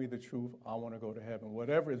 Tell me the truth. I want to go to heaven.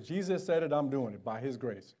 Whatever. If Jesus said it, I'm doing it. By his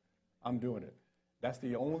grace, I'm doing it. That's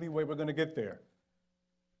the only way we're going to get there.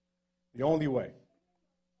 The only way.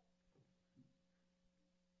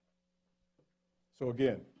 So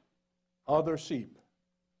again, other sheep.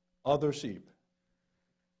 Other sheep.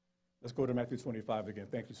 Let's go to Matthew 25 again.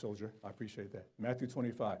 Thank you, soldier. I appreciate that. Matthew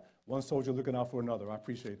 25. One soldier looking out for another. I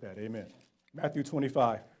appreciate that. Amen. Matthew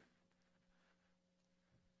 25.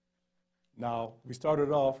 Now, we started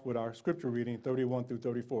off with our scripture reading 31 through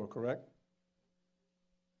 34, correct?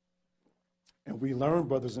 And we learned,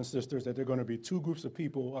 brothers and sisters, that there are going to be two groups of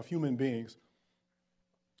people, of human beings,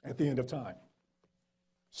 at the end of time.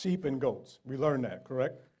 Sheep and goats. We learned that,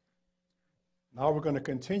 correct? Now we're going to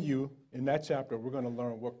continue in that chapter. We're going to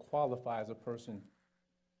learn what qualifies a person.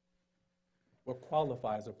 What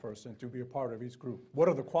qualifies a person to be a part of each group? What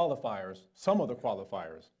are the qualifiers? Some of the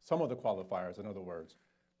qualifiers. Some of the qualifiers, in other words.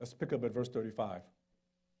 Let's pick up at verse 35.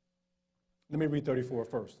 Let me read 34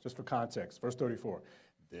 first, just for context. Verse 34.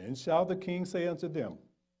 Then shall the king say unto them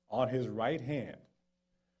on his right hand,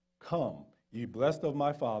 Come, ye blessed of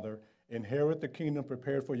my Father, inherit the kingdom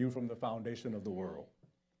prepared for you from the foundation of the world.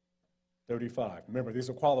 35. Remember, these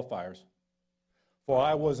are qualifiers. For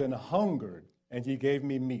I was an hungered, and ye gave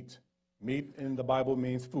me meat. Meat in the Bible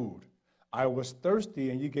means food. I was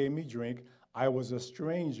thirsty, and ye gave me drink. I was a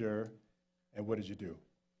stranger, and what did you do?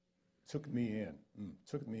 Took me in.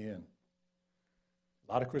 Took me in.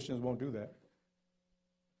 A lot of Christians won't do that.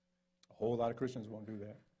 A whole lot of Christians won't do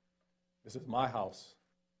that. This is my house.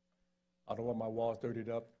 I don't want my walls dirtied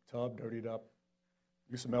up, tub dirtied up.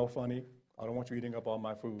 You smell funny. I don't want you eating up all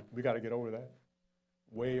my food. We got to get over that.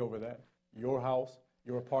 Way over that. Your house,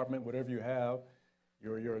 your apartment, whatever you have,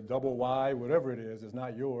 your double wide, whatever it is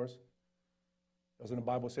not yours. Doesn't the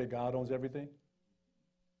Bible say God owns everything?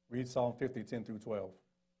 Read Psalm 50, 10 through 12.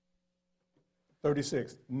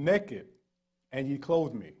 36, naked, and ye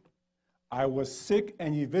clothed me. I was sick,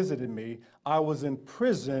 and ye visited me. I was in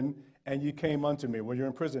prison, and ye came unto me. When you're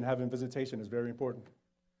in prison, having visitation is very important.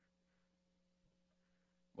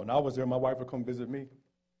 When I was there, my wife would come visit me.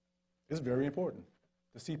 It's very important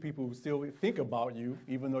to see people who still think about you,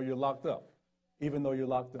 even though you're locked up. Even though you're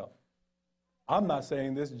locked up. I'm not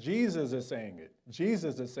saying this. Jesus is saying it.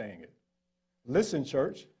 Jesus is saying it. Listen,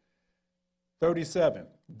 church. 37,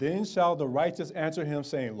 then shall the righteous answer him,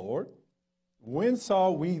 saying, Lord, when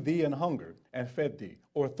saw we thee an hungered, and fed thee,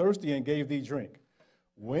 or thirsty, and gave thee drink?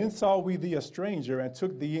 When saw we thee a stranger, and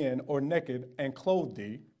took thee in, or naked, and clothed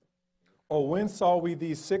thee? Or when saw we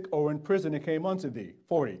thee sick, or in prison, and came unto thee?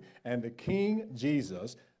 40, and the King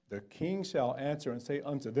Jesus, the King shall answer and say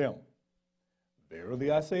unto them,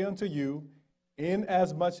 Verily I say unto you,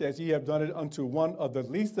 inasmuch as ye have done it unto one of the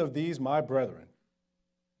least of these my brethren,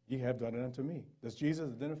 ye have done it unto me. Does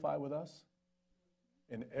Jesus identify with us?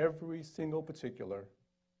 In every single particular,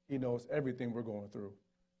 he knows everything we're going through.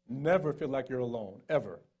 Never feel like you're alone,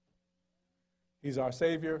 ever. He's our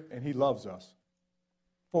Savior, and he loves us.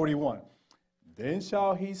 41, then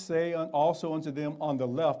shall he say also unto them on the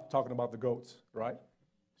left, talking about the goats, right?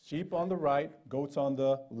 Sheep on the right, goats on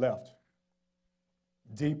the left.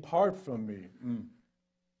 Depart from me.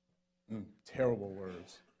 Terrible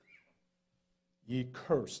words. Ye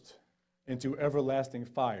cursed, into everlasting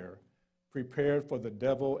fire, prepared for the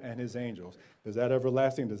devil and his angels. Does that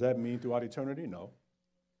everlasting, does that mean throughout eternity? No.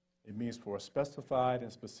 It means for a specified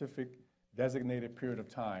and specific designated period of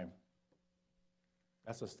time.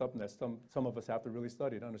 That's something that some of us have to really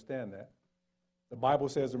study to understand that. The Bible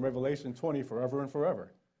says in Revelation 20, forever and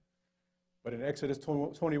forever. But in Exodus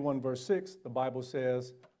 21, verse 6, the Bible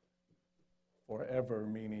says forever,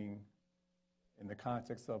 meaning in the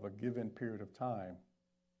context of a given period of time.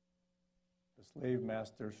 The slave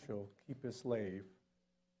master shall keep his slave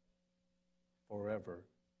forever,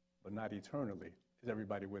 but not eternally. Is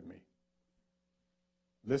everybody with me?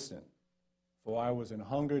 Listen, for I was an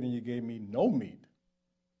hungered, and you gave me no meat.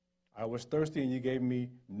 I was thirsty, and you gave me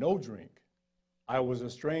no drink. I was a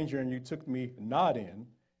stranger, and you took me not in.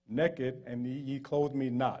 Naked, and ye clothed me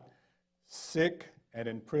not. Sick, and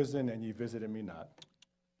in prison, and ye visited me not.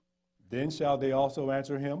 Then shall they also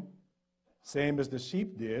answer him, same as the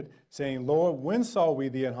sheep did, saying, Lord, when saw we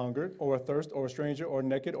thee an hungered, or athirst, or a stranger, or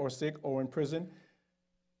naked, or sick, or in prison,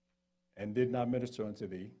 and did not minister unto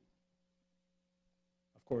thee?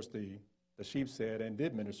 Of course, the sheep said, and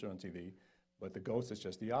did minister unto thee, but the goats is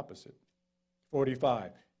just the opposite.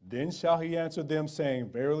 45, then shall he answer them, saying,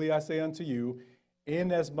 Verily I say unto you,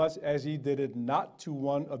 inasmuch as ye did it not to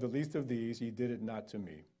one of the least of these, ye did it not to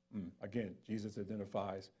me. Again, Jesus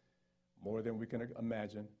identifies more than we can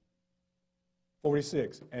imagine.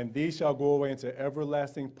 46, and these shall go away into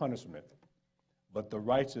everlasting punishment, but the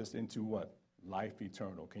righteous into what? Life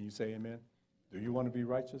eternal. Can you say amen? Do you want to be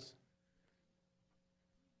righteous?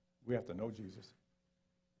 We have to know Jesus.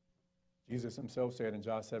 Jesus himself said in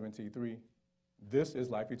John 17:3, this is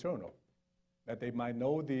life eternal, that they might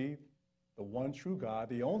know thee, the one true God,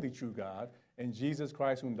 the only true God, and Jesus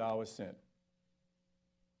Christ whom thou hast sent.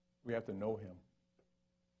 We have to know him.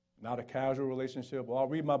 Not a casual relationship. Well, I'll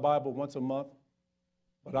read my Bible once a month,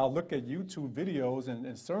 but I'll look at YouTube videos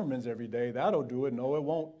and sermons every day. That'll do it. No, it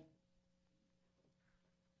won't.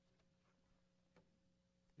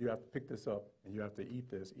 You have to pick this up, and you have to eat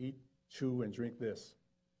this. Eat, chew, and drink this.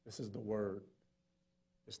 This is the word.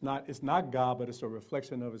 It's not God, but it's a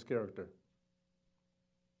reflection of his character.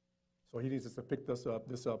 So he needs us to pick this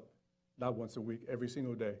up, not once a week, every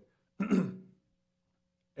single day.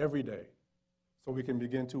 Every day. So we can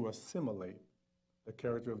begin to assimilate the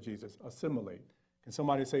character of Jesus. Assimilate. Can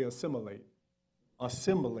somebody say assimilate?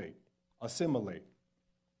 Assimilate. Assimilate.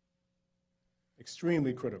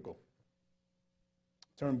 Extremely critical.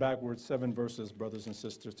 Turn backwards 7 verses, brothers and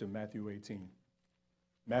sisters, to Matthew 18.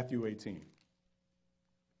 Matthew 18.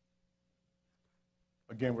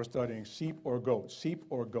 Again, we're studying sheep or goat. Sheep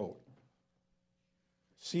or goat.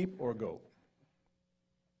 Sheep or goat.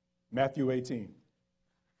 Matthew 18.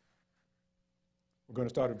 We're going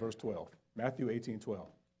to start at verse 12. Matthew 18:12.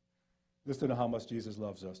 Listen to how much Jesus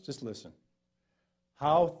loves us. Just listen.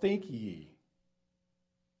 How think ye,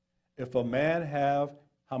 if a man have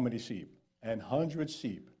how many sheep? 100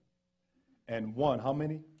 sheep, and one, how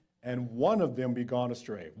many? And one of them be gone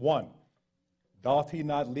astray. One. Doth he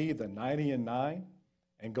not leave the 99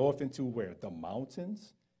 and goeth into where? The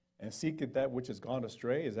mountains, and seeketh that which is gone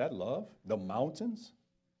astray? Is that love? The mountains?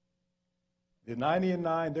 The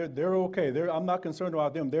 99, they're okay. I'm not concerned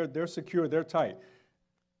about them. They're secure. They're tight.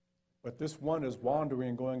 But this one is wandering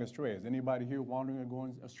and going astray. Is anybody here wandering and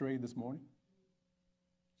going astray this morning?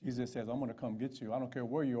 Jesus says, I'm going to come get you. I don't care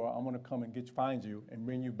where you are. I'm going to come and find you and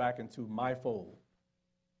bring you back into my fold.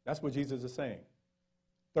 That's what Jesus is saying.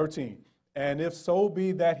 13. And if so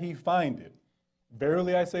be that he find it,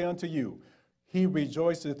 verily I say unto you, he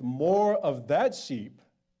rejoiceth more of that sheep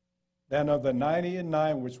than of the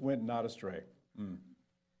 99 which went not astray.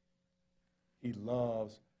 He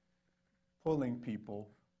loves pulling people,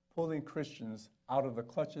 pulling Christians out of the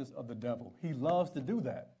clutches of the devil. He loves to do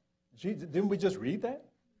that. Didn't we just read that?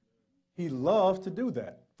 He loves to do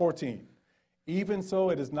that. 14. Even so,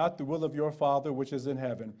 it is not the will of your Father which is in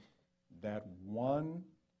heaven that one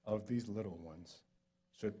of these little ones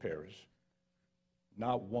should perish.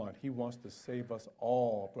 Not one. He wants to save us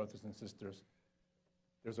all, brothers and sisters.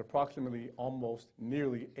 There's approximately almost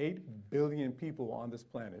nearly 8 billion people on this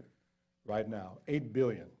planet right now. 8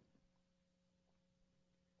 billion.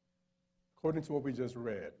 According to what we just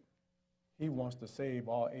read, he wants to save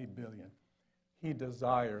all 8 billion. He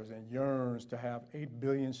desires and yearns to have 8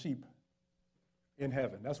 billion sheep in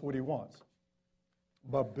heaven. That's what he wants.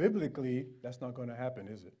 But biblically, that's not going to happen,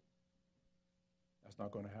 is it? That's not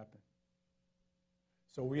going to happen.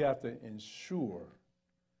 So we have to ensure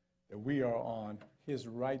that we are on his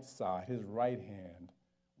right side, his right hand,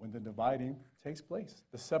 when the dividing takes place.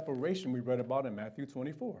 The separation we read about in Matthew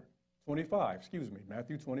 25.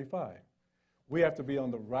 Matthew 25. We have to be on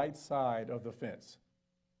the right side of the fence.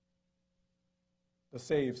 The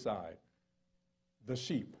saved side, the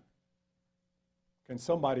sheep. Can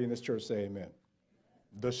somebody in this church say amen?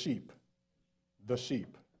 The sheep, the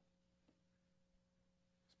sheep.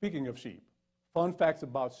 Speaking of sheep, fun facts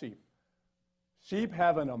about sheep. Sheep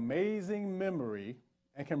have an amazing memory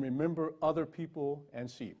and can remember other people and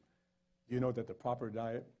sheep. Do you know that the proper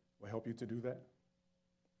diet will help you to do that?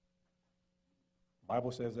 The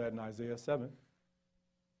Bible says that in Isaiah 7.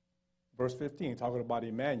 Verse 15, talking about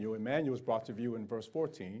Emmanuel. Emmanuel is brought to view in verse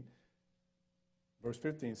 14. Verse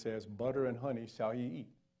 15 says, butter and honey shall he eat,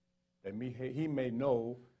 that he may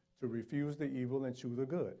know to refuse the evil and choose the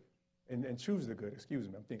good. And choose the good, excuse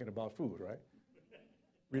me. I'm thinking about food, right?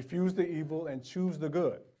 Refuse the evil and choose the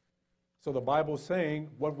good. So the Bible's saying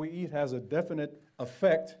what we eat has a definite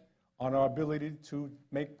effect on our ability to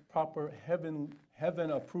make proper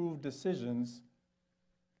heaven-approved decisions.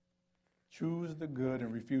 Choose the good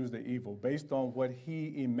and refuse the evil based on what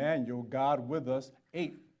he, Emmanuel, God with us,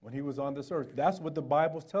 ate when he was on this earth. That's what the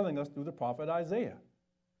Bible's telling us through the prophet Isaiah.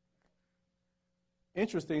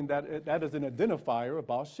 Interesting that that is an identifier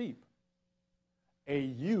about sheep. A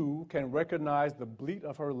ewe can recognize the bleat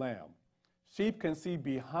of her lamb. Sheep can see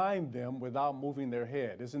behind them without moving their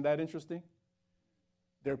head. Isn't that interesting?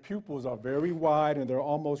 Their pupils are very wide and they're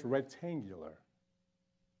almost rectangular.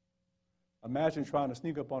 Imagine trying to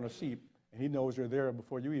sneak up on a sheep and he knows you're there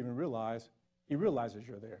before you even realize, he realizes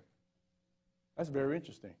you're there. That's very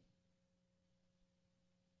interesting.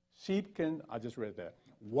 Sheep can, I just read that.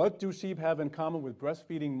 What do sheep have in common with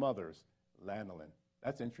breastfeeding mothers? Lanolin.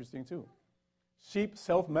 That's interesting too. Sheep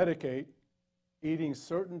self-medicate eating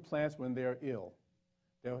certain plants when they're ill.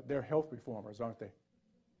 They're health reformers, aren't they?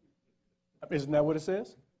 Isn't that what it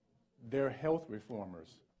says? They're health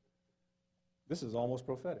reformers. This is almost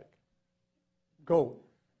prophetic. Goat.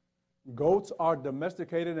 Goats are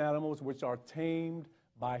domesticated animals which are tamed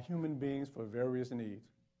by human beings for various needs.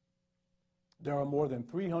 There are more than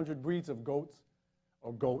 300 breeds of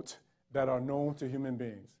goats that are known to human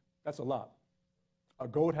beings. That's a lot. A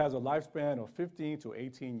goat has a lifespan of 15 to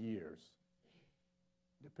 18 years,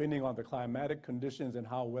 depending on the climatic conditions and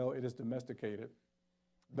how well it is domesticated.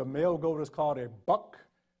 The male goat is called a buck,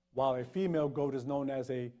 while a female goat is known as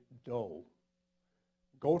a doe.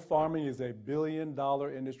 Goat farming is a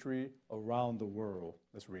billion-dollar industry around the world.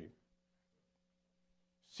 Let's read.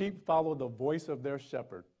 Sheep follow the voice of their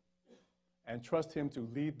shepherd. and trust him to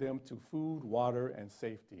lead them to food, water, and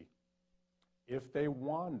safety. If they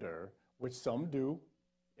wander, which some do,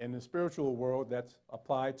 in the spiritual world that's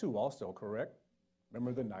applied to also, correct?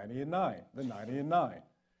 Remember the 90 and 9, the 90 and 9.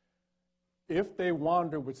 If they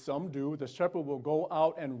wander, which some do, the shepherd will go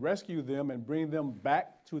out and rescue them and bring them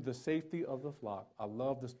back to the safety of the flock. I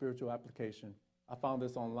love the spiritual application. I found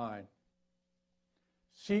this online.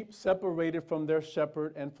 Sheep separated from their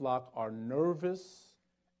shepherd and flock are nervous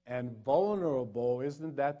and vulnerable.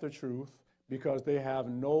 Isn't that the truth? Because they have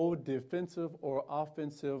no defensive or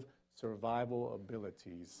offensive survival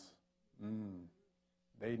abilities.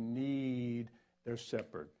 They need their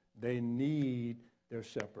shepherd. They need their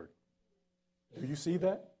shepherd. Do you see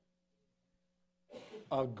that?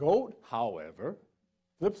 A goat, however,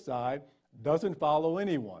 flip side, doesn't follow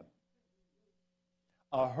anyone.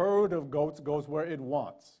 A herd of goats goes where it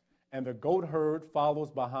wants, and the goat herd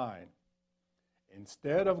follows behind.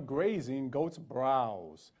 Instead of grazing, goats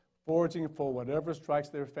browse, foraging for whatever strikes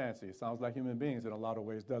their fancy. It sounds like human beings in a lot of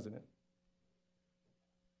ways, doesn't it?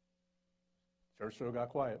 Church sure got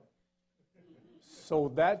quiet.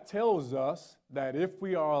 So that tells us that if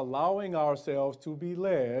we are allowing ourselves to be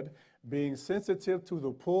led, being sensitive to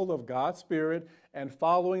the pull of God's Spirit and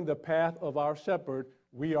following the path of our shepherd,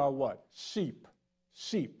 we are what? Sheep.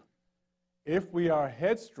 Sheep. If we are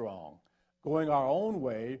headstrong, going our own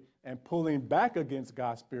way and pulling back against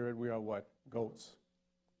God's Spirit, we are what? Goats.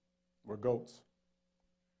 We're goats.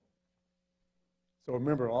 So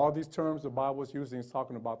remember, all these terms the Bible is using is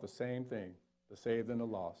talking about the same thing, the saved and the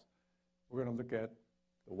lost. We're going to look at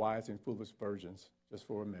the wise and foolish virgins just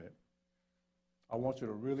for a minute. I want you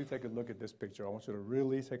to really take a look at this picture. I want you to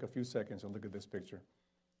really take a few seconds and look at this picture.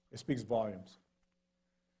 It speaks volumes.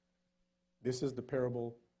 This is the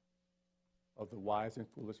parable of the wise and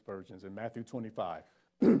foolish virgins in Matthew 25.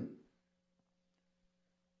 If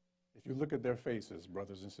you look at their faces,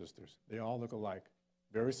 brothers and sisters, they all look alike,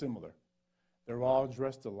 very similar. They're all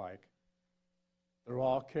dressed alike. They're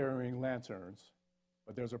all carrying lanterns.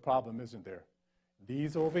 But there's a problem, isn't there?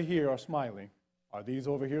 These over here are smiling. Are these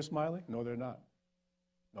over here smiling? No, they're not.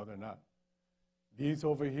 No, they're not. These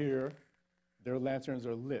over here, their lanterns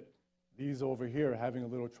are lit. These over here are having a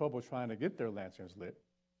little trouble trying to get their lanterns lit.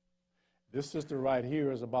 This sister right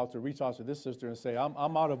here is about to reach out to this sister and say,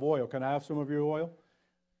 I'm out of oil. Can I have some of your oil?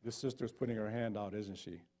 This sister's putting her hand out, isn't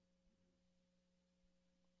she?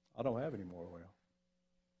 I don't have any more oil.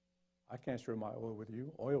 I can't share my oil with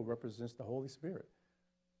you. Oil represents the Holy Spirit.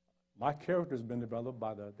 My character has been developed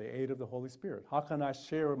by the aid of the Holy Spirit. How can I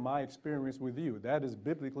share my experience with you? That is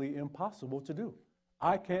biblically impossible to do.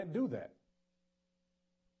 I can't do that.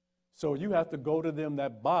 So you have to go to them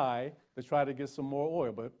that buy to try to get some more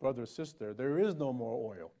oil. But brother, sister, there is no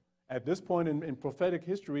more oil. At this point in prophetic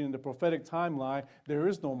history, in the prophetic timeline, there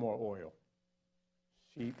is no more oil.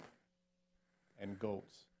 Sheep and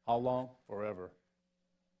goats. How long? Forever.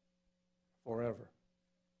 Forever.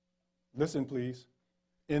 Listen, please.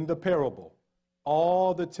 In the parable,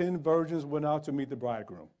 all the 10 virgins went out to meet the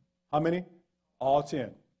bridegroom. How many? All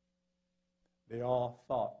 10. They all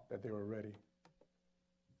thought that they were ready.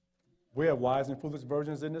 We have wise and foolish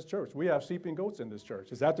virgins in this church. We have sheep and goats in this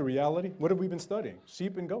church. Is that the reality? What have we been studying?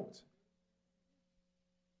 Sheep and goats.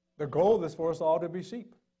 The goal is for us all to be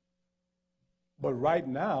sheep. But right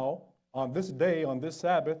now, on this day, on this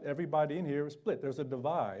Sabbath, everybody in here is split. There's a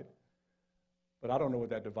divide. But I don't know what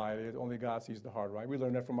that divide is. Only God sees the heart, right? We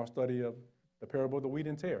learned that from our study of the parable of the wheat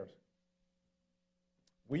and tares.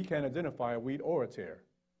 We can't identify a wheat or a tare,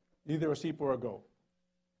 either a sheep or a goat.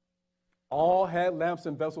 All had lamps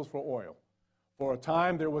and vessels for oil. For a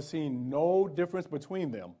time, there was seen no difference between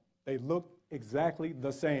them. They looked exactly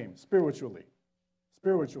the same, spiritually.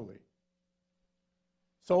 Spiritually.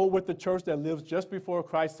 So with the church that lives just before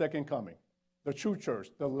Christ's second coming, the true church,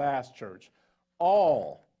 the last church,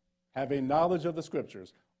 all have a knowledge of the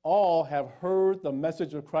Scriptures. All have heard the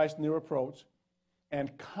message of Christ's near approach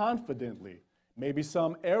and confidently, maybe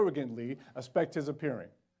some arrogantly, expect his appearing.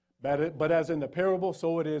 But as in the parable,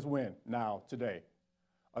 so it is when? Now, today.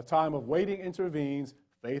 A time of waiting intervenes,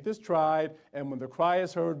 faith is tried, and when the cry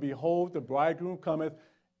is heard, behold, the bridegroom cometh,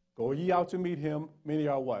 go ye out to meet him. Many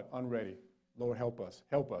are what? Unready. Lord, help us.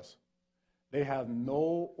 Help us. They have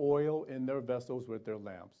no oil in their vessels with their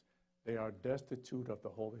lamps. They are destitute of the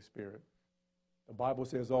Holy Spirit. The Bible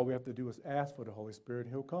says all we have to do is ask for the Holy Spirit, and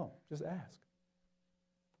he'll come. Just ask.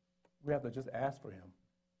 We have to just ask for him.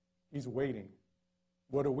 He's waiting.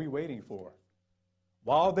 What are we waiting for?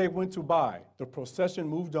 While they went to buy, the procession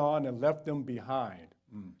moved on and left them behind.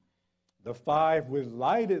 The 5 with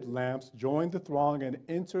lighted lamps joined the throng and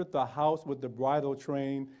entered the house with the bridal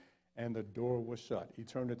train, and the door was shut.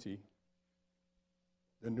 Eternity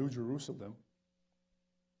the New Jerusalem,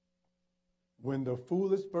 when the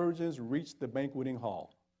foolish virgins reached the banqueting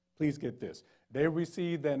hall, please get this, they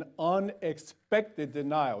received an unexpected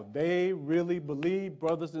denial. They really believed,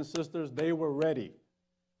 brothers and sisters, they were ready.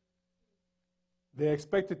 They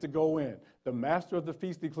expected to go in. The master of the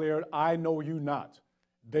feast declared, I know you not.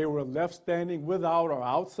 They were left standing without or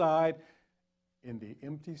outside in the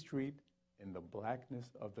empty street in the blackness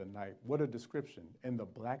of the night. What a description, in the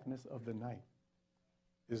blackness of the night.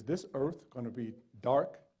 Is this earth going to be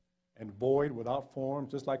dark and void without form,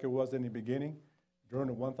 just like it was in the beginning during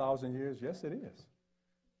the 1,000 years? Yes, it is.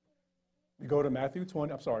 We go to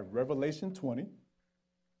Revelation 20.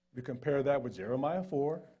 We compare that with Jeremiah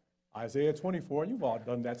 4, Isaiah 24. You've all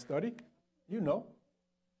done that study. You know.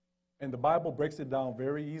 And the Bible breaks it down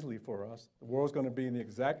very easily for us. The world's going to be in the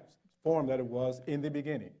exact form that it was in the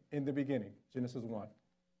beginning. In the beginning, Genesis 1.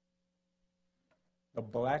 The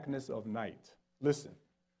blackness of night. Listen.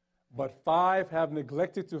 But 5 have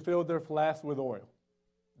neglected to fill their flasks with oil.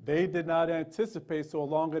 They did not anticipate so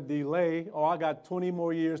long a delay. Oh, I got 20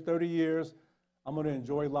 more years, 30 years. I'm going to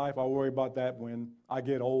enjoy life. I'll worry about that when I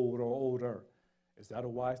get old or older. Is that a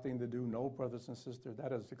wise thing to do? No, brothers and sisters.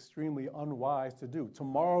 That is extremely unwise to do.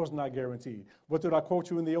 Tomorrow's not guaranteed. What did I quote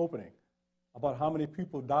you in the opening? About how many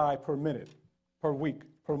people die per minute, per week,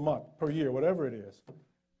 per month, per year, whatever it is.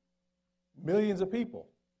 Millions of people.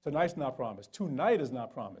 Tonight's not promised. Tonight is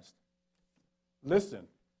not promised. Listen,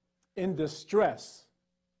 in distress,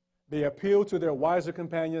 they appealed to their wiser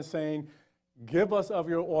companions, saying, give us of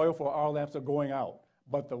your oil, for our lamps are going out.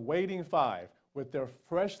 But the waiting 5, with their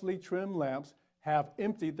freshly trimmed lamps, have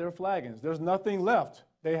emptied their flagons. There's nothing left.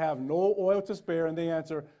 They have no oil to spare, and they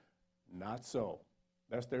answer, not so,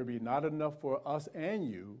 lest there be not enough for us and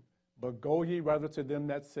you, but go ye rather to them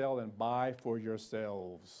that sell and buy for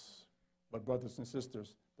yourselves. But brothers and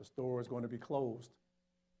sisters, the store is going to be closed.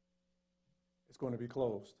 It's going to be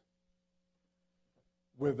closed.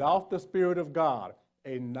 Without the Spirit of God,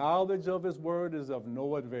 a knowledge of His word is of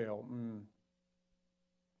no avail.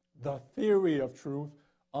 The theory of truth,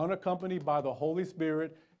 unaccompanied by the Holy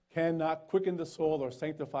Spirit, cannot quicken the soul or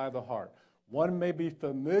sanctify the heart. One may be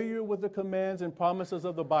familiar with the commands and promises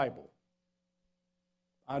of the Bible.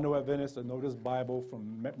 I know Adventists that know this Bible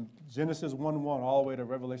from Genesis 1:1 all the way to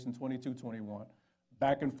Revelation 22:21,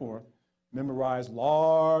 back and forth, memorize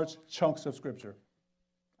large chunks of Scripture.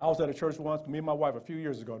 I was at a church once, me and my wife, a few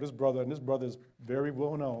years ago. This brother is very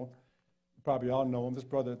well known. You probably all know him.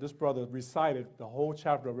 This brother recited the whole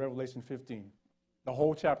chapter of Revelation 15, the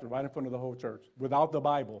whole chapter right in front of the whole church, without the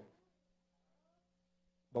Bible.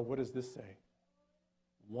 But what does this say?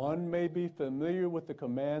 One may be familiar with the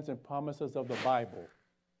commands and promises of the Bible,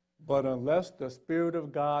 but unless the Spirit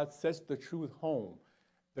of God sets the truth home,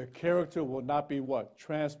 the character will not be what?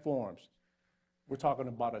 Transformed. We're talking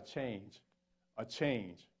about a change. A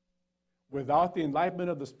change. Without the enlightenment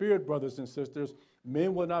of the Spirit, brothers and sisters,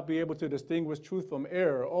 men will not be able to distinguish truth from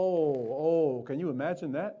error. Oh, can you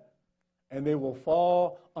imagine that? And they will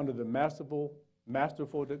fall under the masterful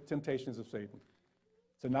temptations of Satan.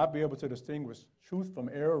 To not be able to distinguish truth from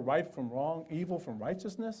error, right from wrong, evil from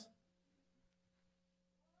righteousness,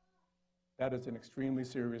 that is an extremely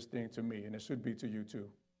serious thing to me, and it should be to you too.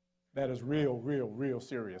 That is real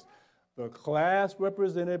serious. The class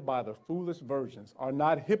represented by the foolish virgins are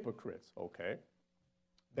not hypocrites, okay?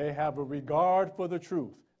 They have a regard for the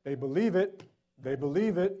truth. They believe it. They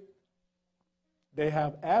believe it. They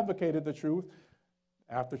have advocated the truth.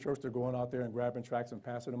 After church, they're going out there and grabbing tracts and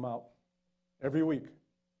passing them out every week.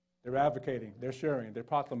 They're advocating, they're sharing, they're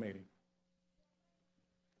proclamating.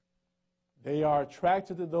 They are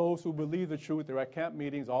attracted to those who believe the truth. They're at camp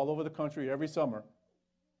meetings all over the country every summer.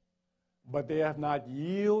 But they have not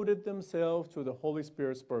yielded themselves to the Holy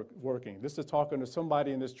Spirit's working. This is talking to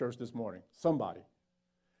somebody in this church this morning. Somebody.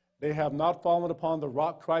 They have not fallen upon the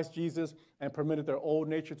rock, Christ Jesus, and permitted their old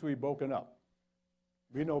nature to be broken up.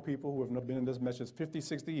 We know people who have been in this message 50,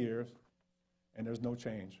 60 years, and there's no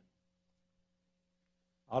change.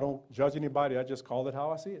 I don't judge anybody. I just call it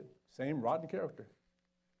how I see it. Same rotten character.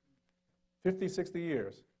 50, 60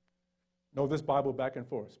 years. Know this Bible back and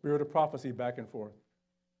forth. Spirit of prophecy back and forth.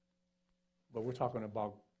 But we're talking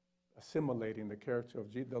about assimilating the character of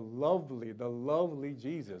Jesus, the lovely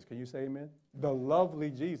Jesus. Can you say amen? The lovely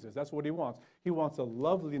Jesus. That's what He wants. He wants a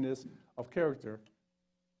loveliness of character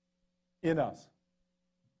in us.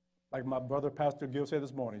 Like my brother, Pastor Gill, said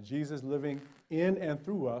this morning, Jesus living in and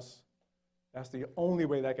through us, that's the only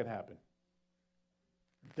way that can happen.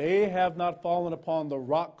 They have not fallen upon the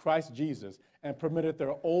rock, Christ Jesus, and permitted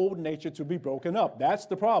their old nature to be broken up. That's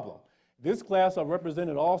the problem. This class are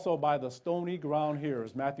represented also by the stony ground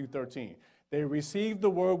hearers, Matthew 13. They received the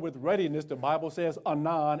word with readiness. The Bible says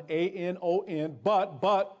anon, A-N-O-N,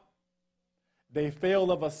 but they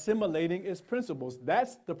fail of assimilating its principles.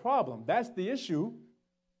 That's the problem. That's the issue.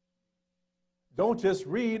 Don't just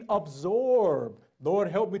read, absorb.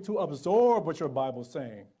 Lord, help me to absorb what your Bible's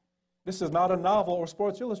saying. This is not a novel or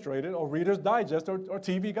Sports Illustrated or Reader's Digest or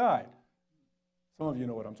TV Guide. Some of you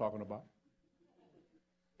know what I'm talking about.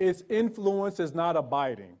 Its influence is not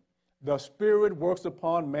abiding. The Spirit works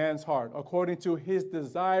upon man's heart according to his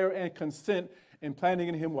desire and consent, implanting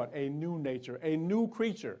in him what? A new nature, a new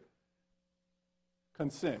creature.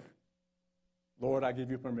 Consent. Lord, I give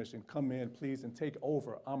you permission. Come in, please, and take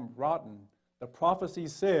over. I'm rotten. The prophecy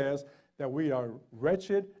says that we are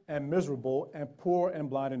wretched and miserable and poor and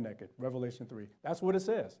blind and naked. Revelation 3. That's what it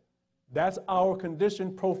says. That's our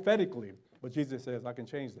condition prophetically. But Jesus says, I can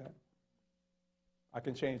change that. I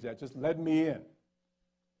can change that. Just let me in.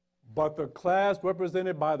 But the class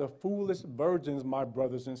represented by the foolish virgins, my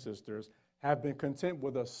brothers and sisters, have been content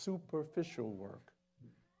with a superficial work.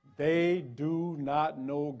 They do not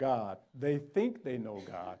know God. They think they know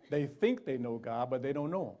God. They think they know God, but they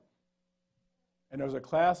don't know him. And there's a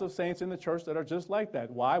class of saints in the church that are just like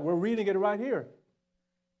that. Why? We're reading it right here.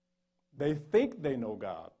 They think they know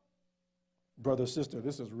God. Brother, sister,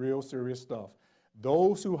 this is real serious stuff.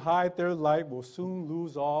 Those who hide their light will soon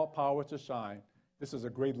lose all power to shine. This is a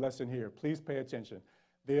great lesson here. Please pay attention.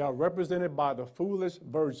 They are represented by the foolish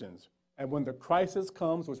virgins. And when the crisis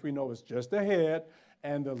comes, which we know is just ahead,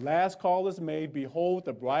 and the last call is made, behold,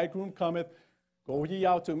 the bridegroom cometh, go ye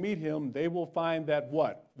out to meet him, they will find that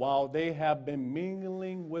what? While they have been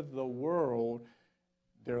mingling with the world,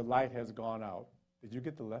 their light has gone out. Did you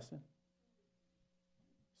get the lesson?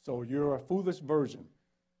 So you're a foolish virgin.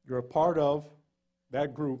 You're a part of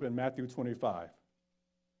that group in Matthew 25.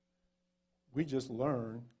 We just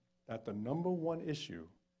learned that the number one issue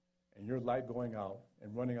in your light going out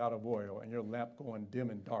and running out of oil and your lamp going dim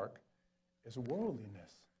and dark is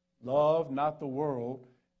worldliness. Love not the world,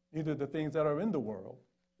 neither the things that are in the world.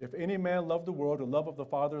 If any man love the world, the love of the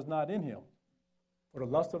Father is not in him. For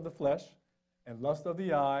the lust of the flesh and lust of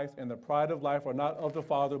the eyes and the pride of life are not of the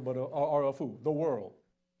Father, but are of who? The world,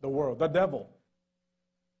 the devil.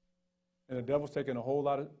 And the devil's taking a whole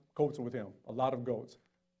lot of goats with him, a lot of goats.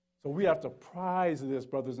 So we have to prize this,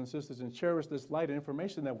 brothers and sisters, and cherish this light and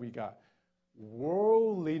information that we got.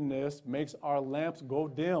 Worldliness makes our lamps go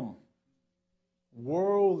dim.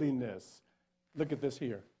 Worldliness. Look at this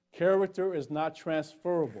here. Character is not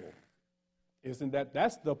transferable. Isn't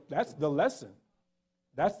that's the lesson.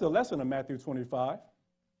 That's the lesson of Matthew 25.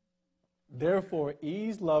 Therefore,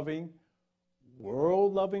 ease-loving,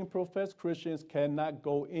 world-loving professed Christians cannot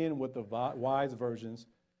go in with the wise virgins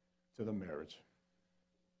to the marriage.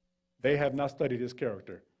 They have not studied his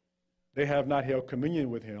character. They have not held communion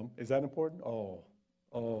with him. Is that important? Oh.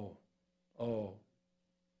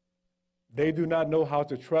 They do not know how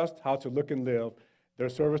to trust, how to look and live. Their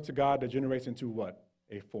service to God degenerates into what?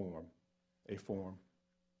 A form.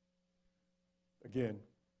 Again,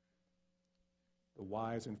 the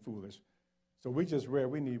wise and foolish. So we just read,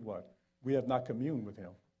 we need what? We have not communed with him.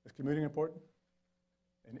 Is communing important?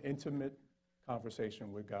 An intimate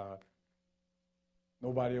conversation with God.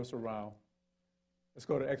 Nobody else around. Let's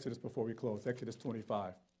go to Exodus before we close. Exodus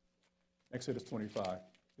 25. Exodus 25.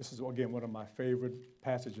 This is, again, one of my favorite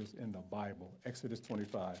passages in the Bible. Exodus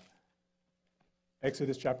 25.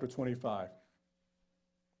 Exodus chapter 25.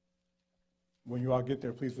 When you all get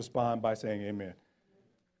there, please respond by saying amen.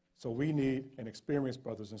 So we need an experienced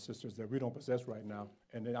brothers and sisters that we don't possess right now.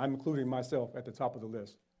 And I'm including myself at the top of the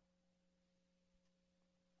list.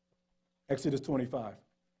 Exodus 25.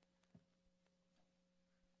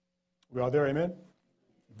 We are there, amen?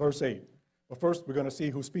 Verse 8. But first, we're going to see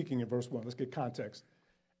who's speaking in verse 1. Let's get context.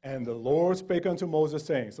 And the Lord spake unto Moses,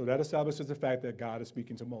 saying, so that establishes the fact that God is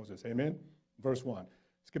speaking to Moses, amen? Verse 1.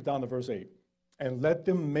 Skip down to verse 8. And let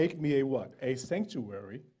them make me a what? A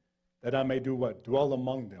sanctuary, that I may do what? Dwell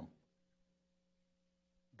among them.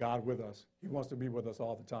 God with us. He wants to be with us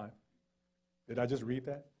all the time. Did I just read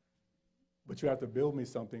that? But you have to build me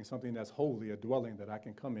something that's holy, a dwelling that I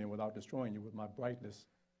can come in without destroying you with my brightness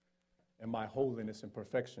and my holiness and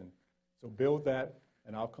perfection. So build that,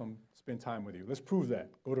 and I'll come spend time with you. Let's prove that.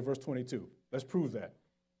 Go to verse 22. Let's prove that.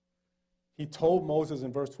 He told Moses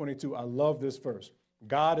in verse 22, I love this verse.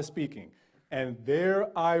 God is speaking. And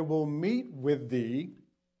there I will meet with thee,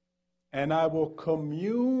 and I will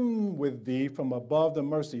commune with thee from above the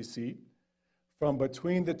mercy seat, from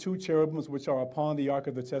between the two cherubims which are upon the ark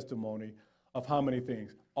of the testimony, of how many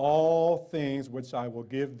things? All things which I will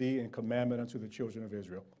give thee in commandment unto the children of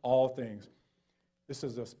Israel. All things. This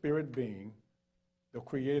is a spirit being the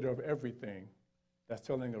creator of everything, that's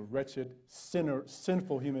telling a wretched,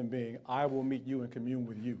 sinful human being, I will meet you and commune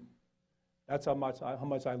with you. That's how much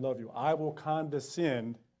I love you. I will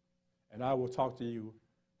condescend and I will talk to you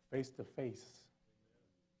face to face.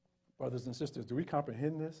 Brothers and sisters, do we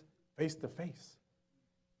comprehend this? Face to face.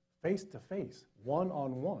 Face to face,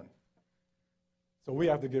 one-on-one. So we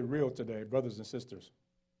have to get real today, brothers and sisters.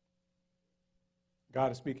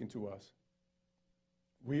 God is speaking to us.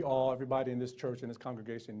 We all, everybody in this church, in this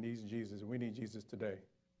congregation needs Jesus, and we need Jesus today.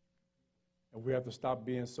 And we have to stop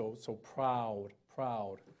being so proud.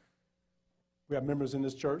 We have members in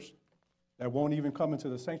this church that won't even come into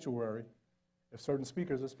the sanctuary if certain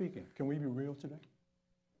speakers are speaking. Can we be real today?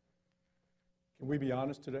 Can we be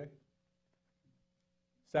honest today?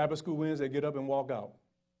 Sabbath school ends, they get up and walk out.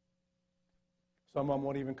 Some of them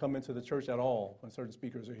won't even come into the church at all when certain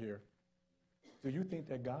speakers are here. Do you think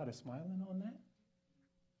that God is smiling on that?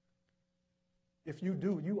 If you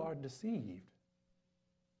do, you are deceived.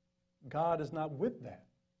 God is not with that.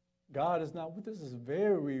 God is not with this. Is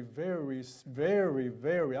very, very, very,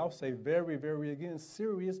 very, I'll say very, very again,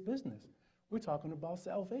 serious business. We're talking about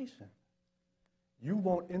salvation. You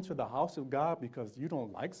won't enter the house of God because you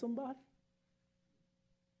don't like somebody?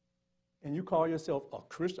 And you call yourself a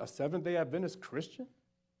Christian, a Seventh-day Adventist Christian?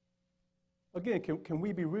 Again, can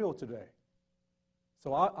we be real today?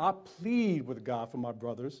 So I plead with God for my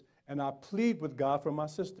brothers, and I plead with God for my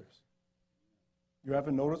sisters. You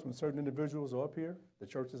haven't noticed when certain individuals are up here, the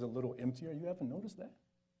church is a little emptier? You haven't noticed that?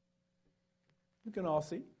 You can all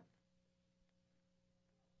see.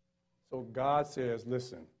 So God says,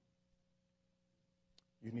 listen,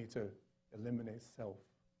 you need to eliminate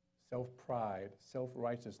self-pride,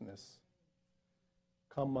 self-righteousness.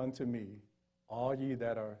 Come unto me, all ye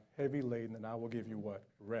that are heavy laden, and I will give you what?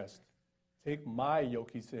 Rest. Take my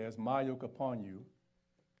yoke, he says, my yoke upon you,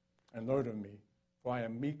 and learn of me, for I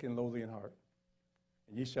am meek and lowly in heart,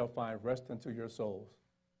 and ye shall find rest unto your souls.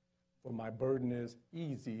 For my burden is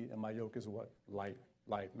easy, and my yoke is what? Light.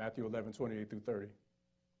 Matthew 11:28-30.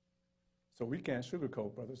 So we can't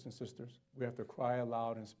sugarcoat, brothers and sisters. We have to cry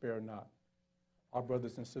aloud and spare not. Our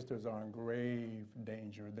brothers and sisters are in grave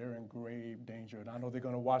danger. They're in grave danger. And I know they're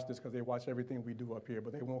going to watch this because they watch everything we do up here,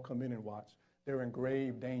 but they won't come in and watch. They're in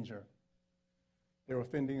grave danger. They're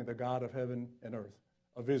offending the God of heaven and earth,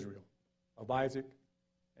 of Israel, of Isaac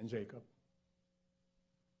and Jacob.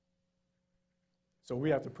 So we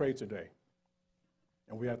have to pray today.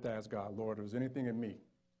 And we have to ask God, Lord, if there's anything in me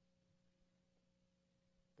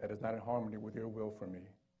that is not in harmony with your will for me,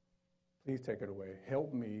 please take it away.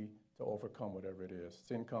 Help me to overcome whatever it is.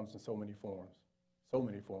 Sin comes in so many forms. So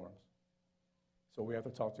we have to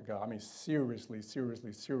talk to God. I mean, seriously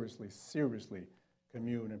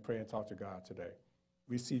commune and pray and talk to God today.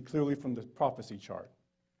 We see clearly from the prophecy chart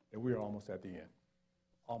that we are almost at the end.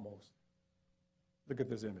 Almost. Look at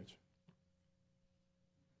this image.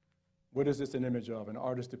 What is this an image of? An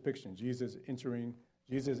artist's depiction. Jesus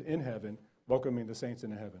in heaven, welcoming the saints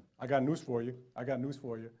into heaven. I got news for you.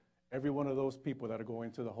 Every one of those people that are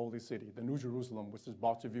going to the holy city, the New Jerusalem, which is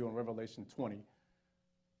brought to view in Revelation 20,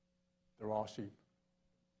 they're all sheep.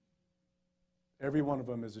 Every one of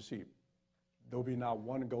them is a sheep. There'll be not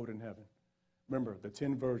one goat in heaven. Remember, the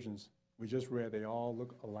 10 virgins we just read, they all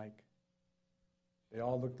look alike. They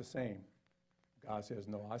all look the same. God says,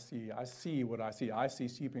 no, I see what I see. I see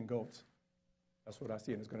sheep and goats. That's what I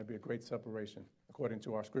see, and it's going to be a great separation, according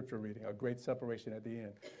to our scripture reading, a great separation at the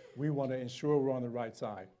end. We want to ensure we're on the right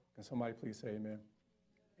side. Can somebody please say amen?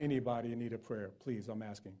 Anybody in need of prayer, please, I'm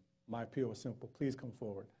asking. My appeal is simple. Please come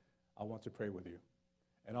forward. I want to pray with you.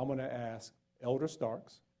 And I'm going to ask Elder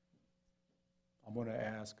Starks. I'm going to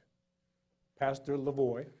ask Pastor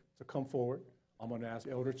Lavoy to come forward. I'm going to ask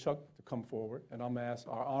Elder Chuck to come forward. And I'm going to ask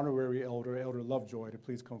our honorary elder, Elder Lovejoy, to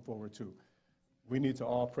please come forward too. We need to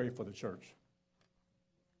all pray for the church.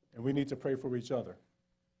 And we need to pray for each other.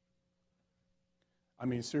 I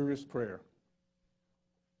mean, serious prayer.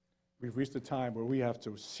 We've reached a time where we have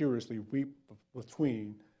to seriously weep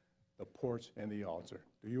between the porch and the altar.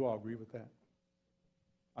 Do you all agree with that?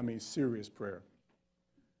 I mean, serious prayer.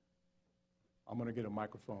 I'm going to get a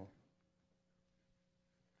microphone.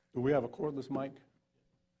 Do we have a cordless mic?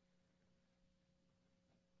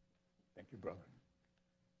 Thank you, brother.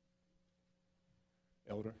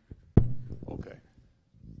 Elder? Okay.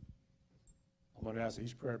 I'm going to ask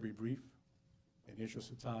each prayer be brief in the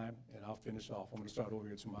interest of time, and I'll finish off. I'm going to start over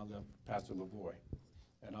here to my left, Pastor Lavoy.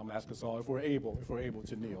 And I'm asking us all if we're able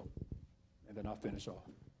to kneel, and then I'll finish off.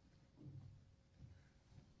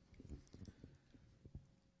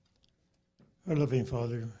 Our loving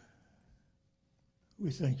Father, we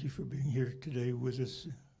thank you for being here today with us.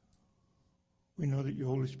 We know that your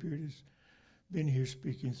Holy Spirit has been here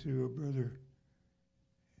speaking through our brother.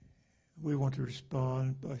 We want to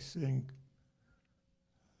respond by saying,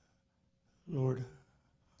 Lord,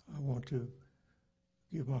 I want to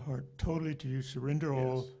give my heart totally to you, surrender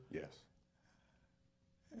all, Yes.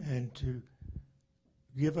 and to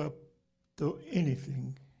give up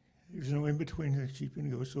anything. There's no in between the sheep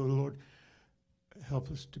and goat. So, Lord, help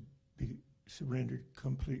us to be surrendered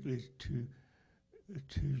completely to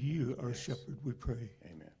you, our shepherd, we pray.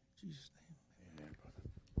 Amen. In Jesus' name. Amen, brother.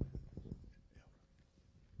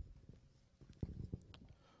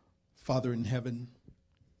 Father in heaven,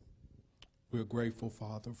 we're grateful,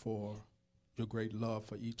 Father, for your great love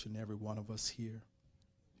for each and every one of us here.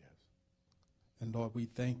 Yes. And Lord, we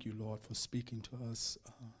thank you, Lord, for speaking to us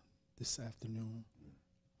this afternoon.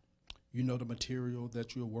 You know the material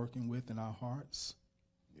that you're working with in our hearts.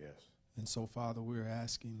 Yes. And so, Father, we're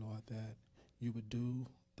asking, Lord, that you would do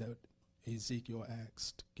that Ezekiel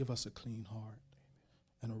asked. Give us a clean heart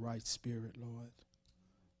and a right spirit, Lord,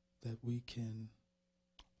 that we can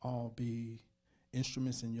all be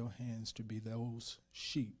instruments in your hands to be those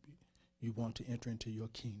sheep you want to enter into your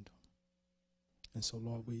kingdom. And so,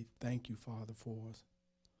 Lord, we thank you, Father, for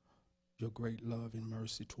your great love and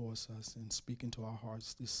mercy towards us and speaking to our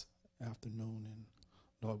hearts this afternoon. And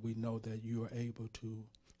Lord, we know that you are able to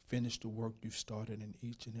finish the work you've started in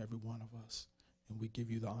each and every one of us. And we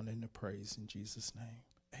give you the honor and the praise in Jesus' name.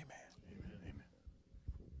 Amen. Amen.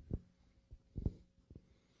 Amen.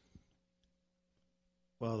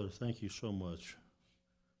 Father, thank you so much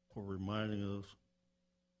for reminding us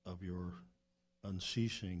of your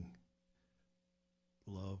unceasing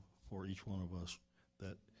love for each one of us,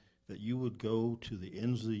 that you would go to the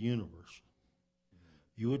ends of the universe.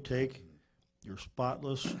 You would take your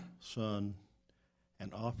spotless son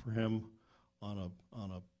and offer him on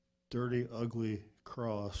a dirty, ugly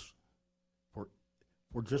cross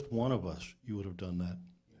for just one of us. You would have done that.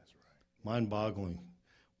 That's right. Mind-boggling.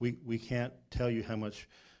 We can't tell you how much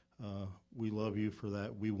we love you for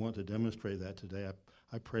that. We want to demonstrate that today.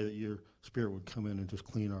 I pray that your Spirit would come in and just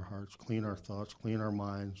clean our hearts, clean our thoughts, clean our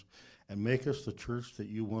minds, and make us the church that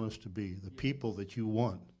you want us to be, the people that you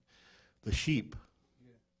want, the sheep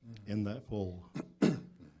in that fold.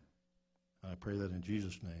 I pray that in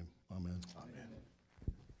Jesus' name. Amen. Amen.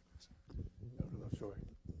 Elder Lovejoy,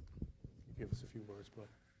 you give us a few words, brother.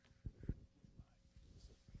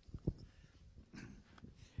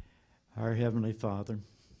 Our Heavenly Father,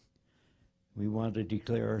 we want to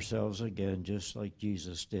declare ourselves again just like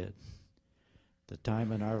Jesus did. The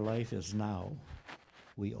time in our life is now.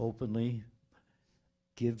 We openly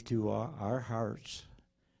give to our hearts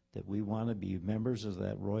that we want to be members of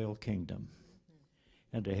that royal kingdom.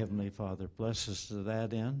 And to Heavenly Father, bless us to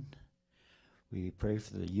that end. We pray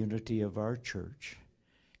for the unity of our church,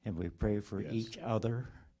 and we pray for each other,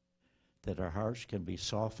 that our hearts can be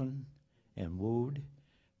softened and wooed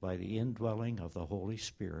by the indwelling of the Holy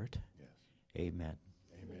Spirit. Yes. Amen.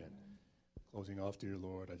 Amen. Closing off, dear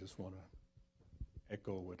Lord, I just want to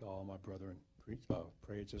echo what all my brethren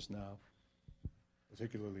prayed just now,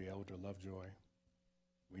 particularly Elder Lovejoy.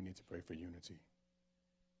 We need to pray for unity.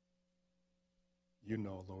 You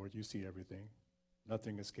know, Lord, you see everything.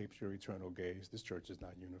 Nothing escapes your eternal gaze. This church is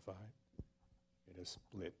not unified. It is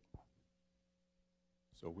split.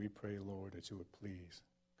 So we pray, Lord, that you would please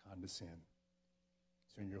condescend.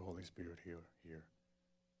 Send your Holy Spirit here.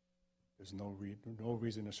 There's no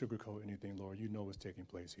reason to sugarcoat anything, Lord. You know what's taking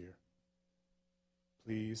place here.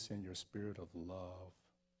 Please send your spirit of love,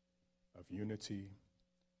 of unity,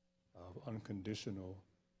 of unconditional,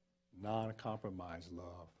 non-compromise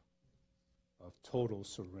love, of total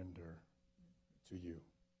surrender to you.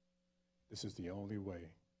 This is the only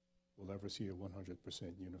way we'll ever see a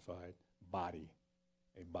 100% unified body,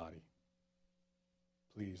 a body.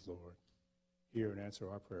 Please, Lord, hear and answer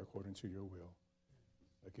our prayer according to your will.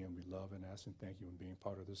 Again, we love and ask and thank you in being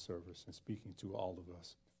part of this service and speaking to all of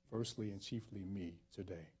us, firstly and chiefly me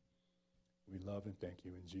today. We love and thank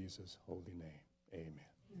you in Jesus' holy name. Amen.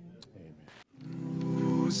 Amen.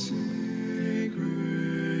 Oh, sacred